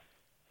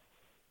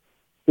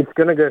 it's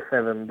going to go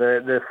 7.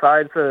 The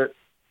sides are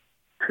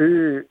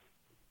too,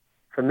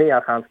 for me,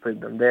 I can't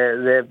split them.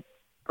 They're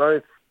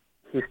both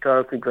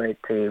historically great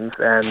teams,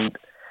 and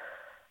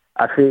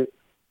I feel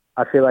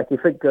like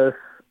if it goes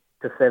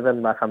to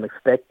 7 like I'm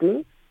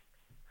expecting,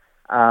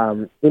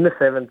 in the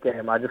 7th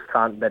game, I just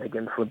can't bet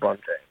against LeBron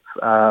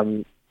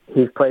James.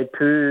 He's played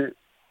 2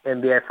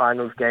 NBA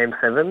Finals Game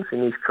 7s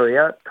in his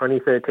career,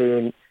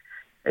 2013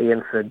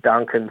 against the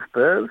Duncan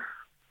Spurs,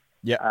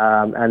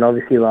 and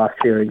obviously last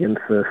year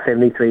against the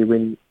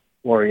 73-win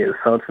Warriors.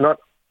 So it's not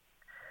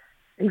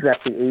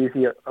exactly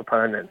easy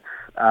opponents,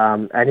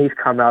 and he's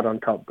come out on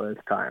top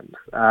both times.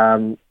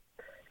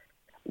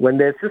 when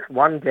there's just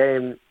one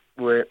game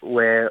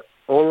where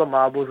all the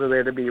marbles are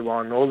there to be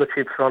won, all the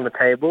chips are on the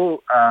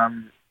table,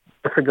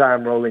 that's the guy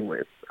I'm rolling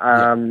with.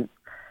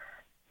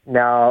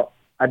 Now,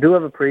 I do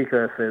have a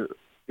precursor.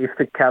 If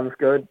the Cavs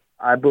go,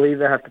 I believe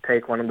they have to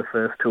take one of the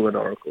first two at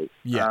Oracle.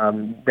 Yeah.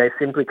 They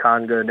simply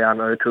can't go down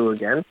 0-2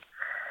 again.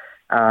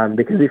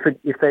 Because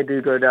if they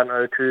do go down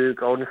 0-2,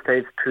 Golden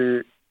State's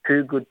too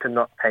good to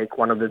not take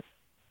one of the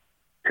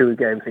two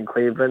games in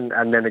Cleveland,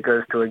 and then it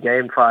goes to a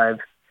Game 5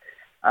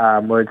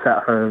 where it's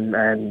at home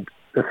and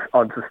the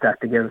odds are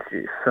stacked against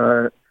you.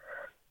 So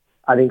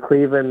I think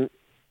Cleveland,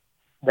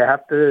 they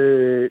have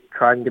to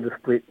try and get a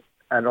split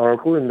at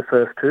Oracle in the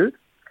first two,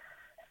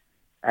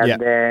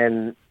 and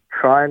then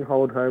try and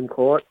hold home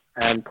court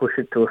and push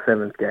it to a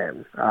seventh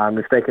game.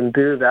 If they can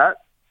do that,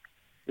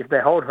 if they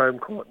hold home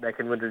court, they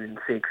can win it in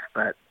 6,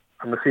 but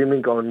I'm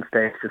assuming Golden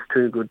State's just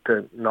too good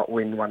to not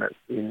win one at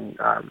the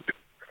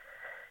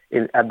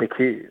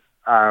Q.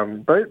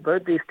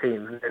 Both these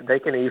teams, they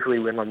can easily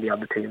win on the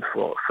other team's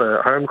floor.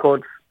 So home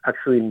court's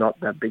actually not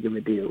that big of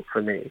a deal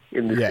for me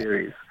in this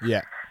series.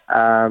 Yeah.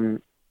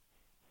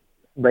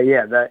 But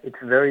yeah, it's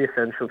very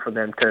essential for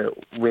them to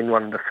win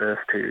one of the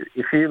first two.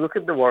 If you look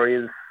at the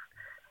Warriors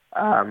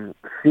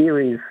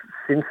series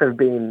since they've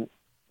been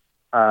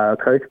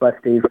coached by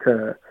Steve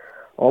Kerr,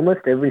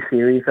 almost every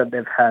series that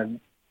they've had,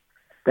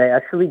 they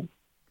actually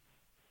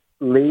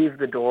leave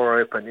the door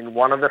open in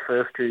one of the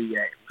first two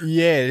games.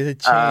 Yeah,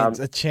 there's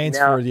a chance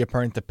now, for the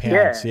opponent to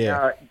pounce.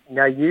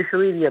 Now,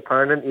 usually the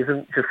opponent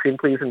isn't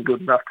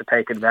good enough to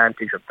take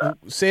advantage of that.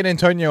 San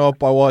Antonio up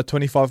by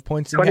 25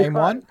 points in Game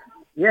 1?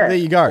 Yeah. There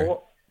you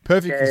go.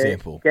 Perfect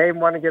example. Game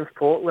 1 against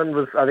Portland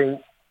was, I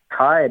think,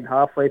 tied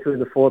halfway through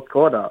the fourth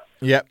quarter.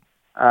 Yep.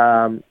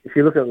 If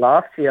you look at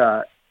last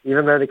year,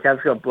 even though the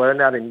Cavs got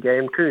blown out in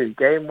Game 2,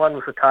 Game 1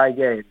 was a tie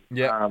game.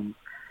 Yeah.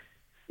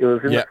 It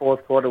was in the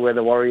fourth quarter where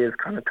the Warriors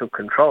kind of took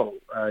control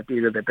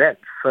due to the bench.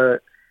 So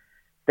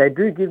they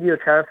do give you a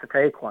chance to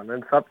take one,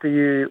 and it's up to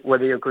you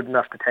whether you're good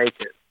enough to take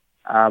it.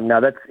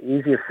 Now, that's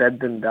easier said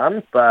than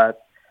done,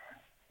 but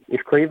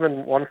if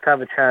Cleveland wants to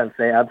have a chance,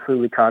 they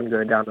absolutely can't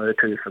go down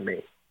 0-2 for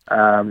me.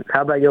 How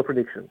about your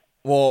prediction?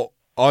 Well,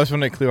 I just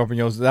want to clear up on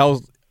yours. That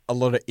was a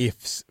lot of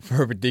ifs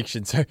for a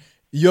prediction. So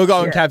you're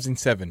going Cavs in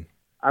 7.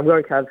 I'm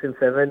going Cavs in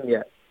 7,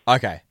 yeah.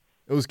 Okay.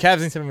 It was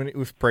Cavs in 7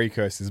 with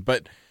precursors,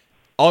 but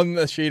on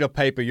the sheet of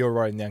paper, you're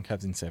writing down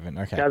Cavs in 7.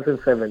 Okay. Cavs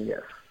in 7, yes.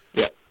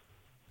 Yeah.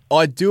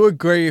 I do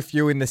agree with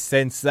you in the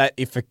sense that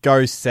if it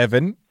goes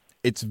 7,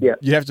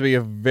 you have to be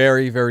a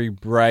very, very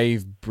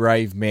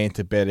brave man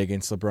to bet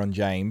against LeBron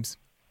James.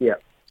 Yeah.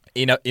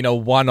 In a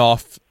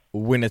one-off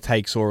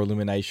winner-takes-all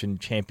elimination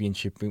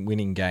championship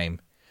winning game.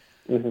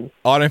 Mm-hmm.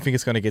 I don't think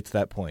it's going to get to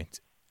that point.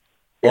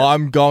 Yeah.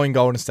 I'm going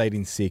Golden State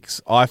in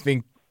 6. I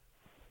think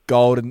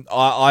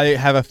I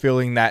have a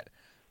feeling that,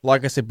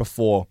 like I said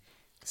before,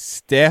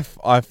 Steph,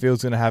 I feel,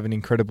 is going to have an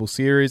incredible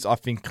series. I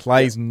think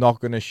Clay's not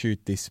going to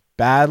shoot this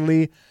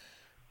badly.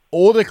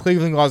 All the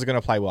Cleveland guys are going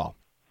to play well.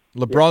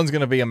 LeBron's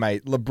going to be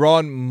amazing.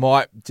 LeBron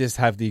might just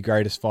have the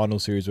greatest final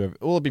series ever.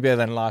 Will it be better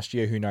than last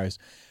year? Who knows?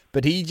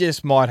 But he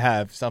just might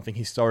have something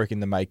historic in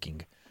the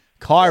making.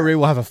 Kyrie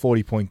will have a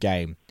 40-point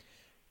game.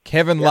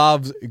 Kevin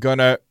Love's going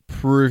to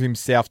prove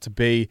himself to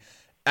be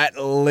at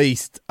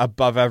least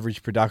above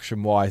average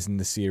production-wise in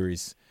the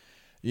series.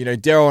 You know,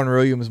 Daryl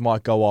Williams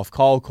might go off.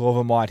 Kyle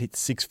Korver might hit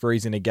 6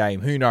 threes in a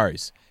game. Who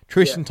knows?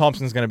 Tristan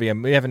Thompson's going to be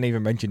we haven't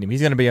even mentioned him.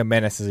 He's going to be a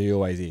menace as he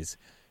always is.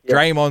 Yeah.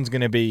 Draymond's going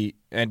to be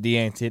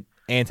the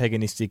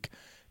antagonistic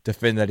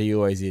defender that he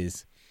always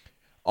is.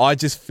 I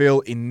just feel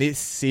in this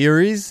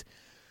series,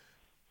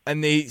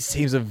 and these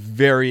teams are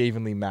very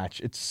evenly matched.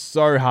 It's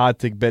so hard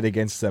to bet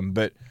against them,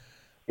 but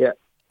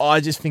I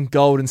just think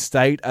Golden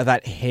State are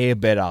that hair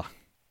better.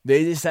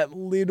 They're just that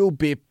little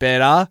bit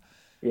better.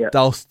 Yeah.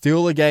 They'll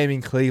steal a game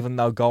in Cleveland.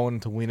 They'll go on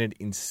to win it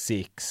in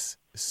 6.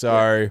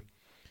 So,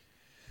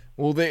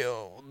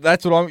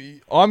 that's what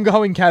I'm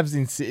going Cavs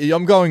in 6.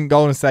 I'm going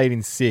Golden State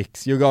in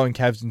 6. You're going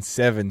Cavs in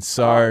 7.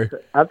 So,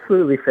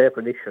 absolutely fair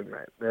prediction,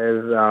 mate.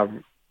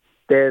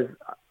 There's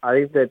I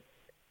think that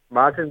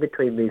margin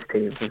between these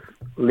teams is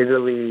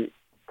literally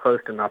close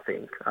to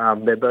nothing.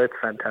 They're both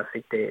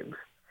fantastic teams.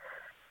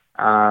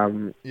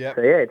 So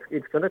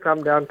it's going to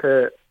come down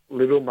to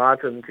little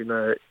margins, you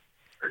know.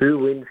 Who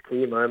wins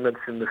key moments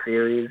in the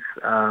series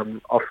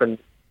often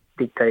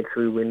dictates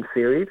who wins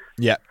series.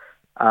 Yeah.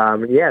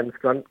 It's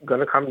going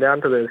to come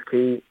down to those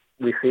key.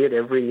 We see it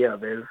every year.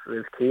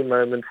 There's key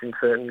moments in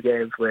certain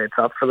games where it's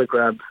up for the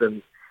grabs and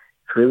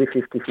it's really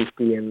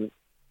 50-50, and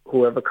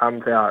whoever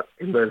comes out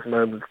in those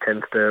moments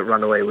tends to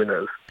run away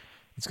winners.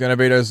 It's going to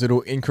be those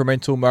little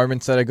incremental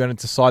moments that are going to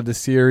decide the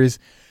series.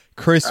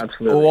 Chris,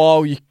 absolutely.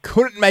 While you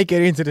couldn't make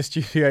it into the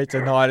studio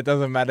tonight, it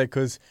doesn't matter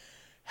because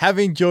have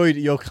enjoyed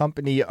your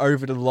company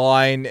over the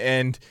line,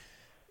 and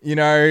you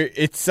know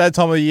it's that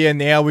time of the year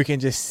now. We can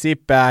just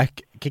sit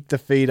back, kick the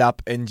feet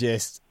up, and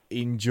just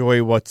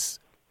enjoy what's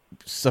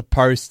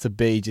supposed to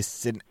be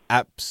just an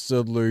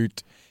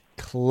absolute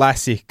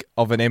classic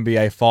of an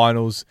NBA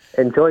Finals.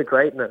 Enjoy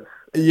greatness.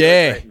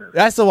 Yeah,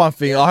 That's the one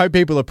thing. I hope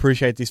people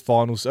appreciate this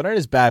finals. I know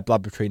there's bad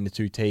blood between the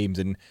two teams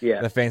and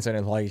the fans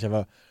don't like each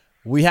other.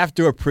 We have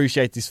to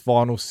appreciate this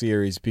final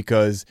series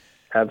because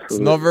it's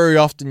not very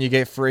often you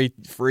get three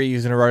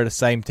years in a row the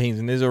same teams,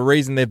 and there's a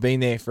reason they've been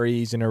there 3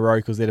 years in a row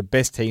because they're the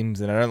best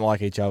teams and they don't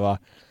like each other.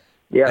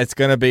 Yeah, it's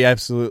going to be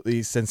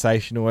absolutely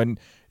sensational. And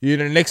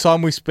next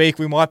time we speak,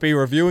 we might be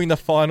reviewing the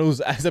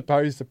finals as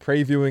opposed to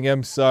previewing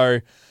them. So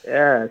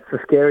yeah, it's a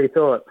scary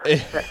thought.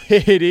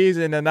 It is,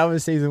 and another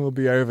season will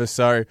be over.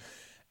 So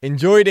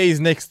enjoy these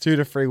next 2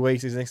 to 3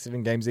 weeks, these next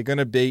 7 games. They're going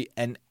to be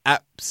an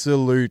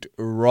absolute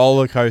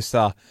roller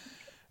coaster.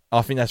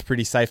 I think that's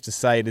pretty safe to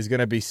say. There's going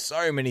to be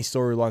so many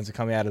storylines that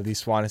come out of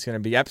this one. It's going to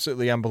be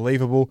absolutely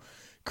unbelievable.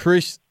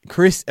 Chris,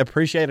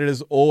 appreciate it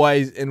as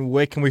always. And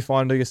where can we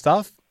find all your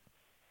stuff?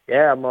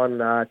 Yeah, I'm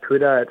on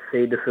Twitter at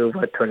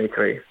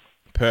cdesilva23.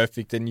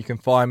 Perfect. And you can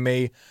find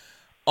me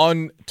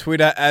on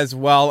Twitter as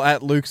well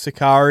at Luke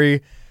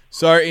Sakari.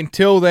 So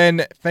until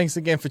then, thanks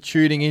again for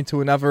tuning in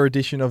to another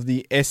edition of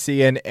the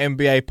SCN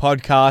NBA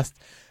podcast.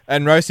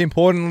 And most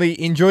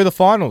importantly, enjoy the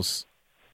finals.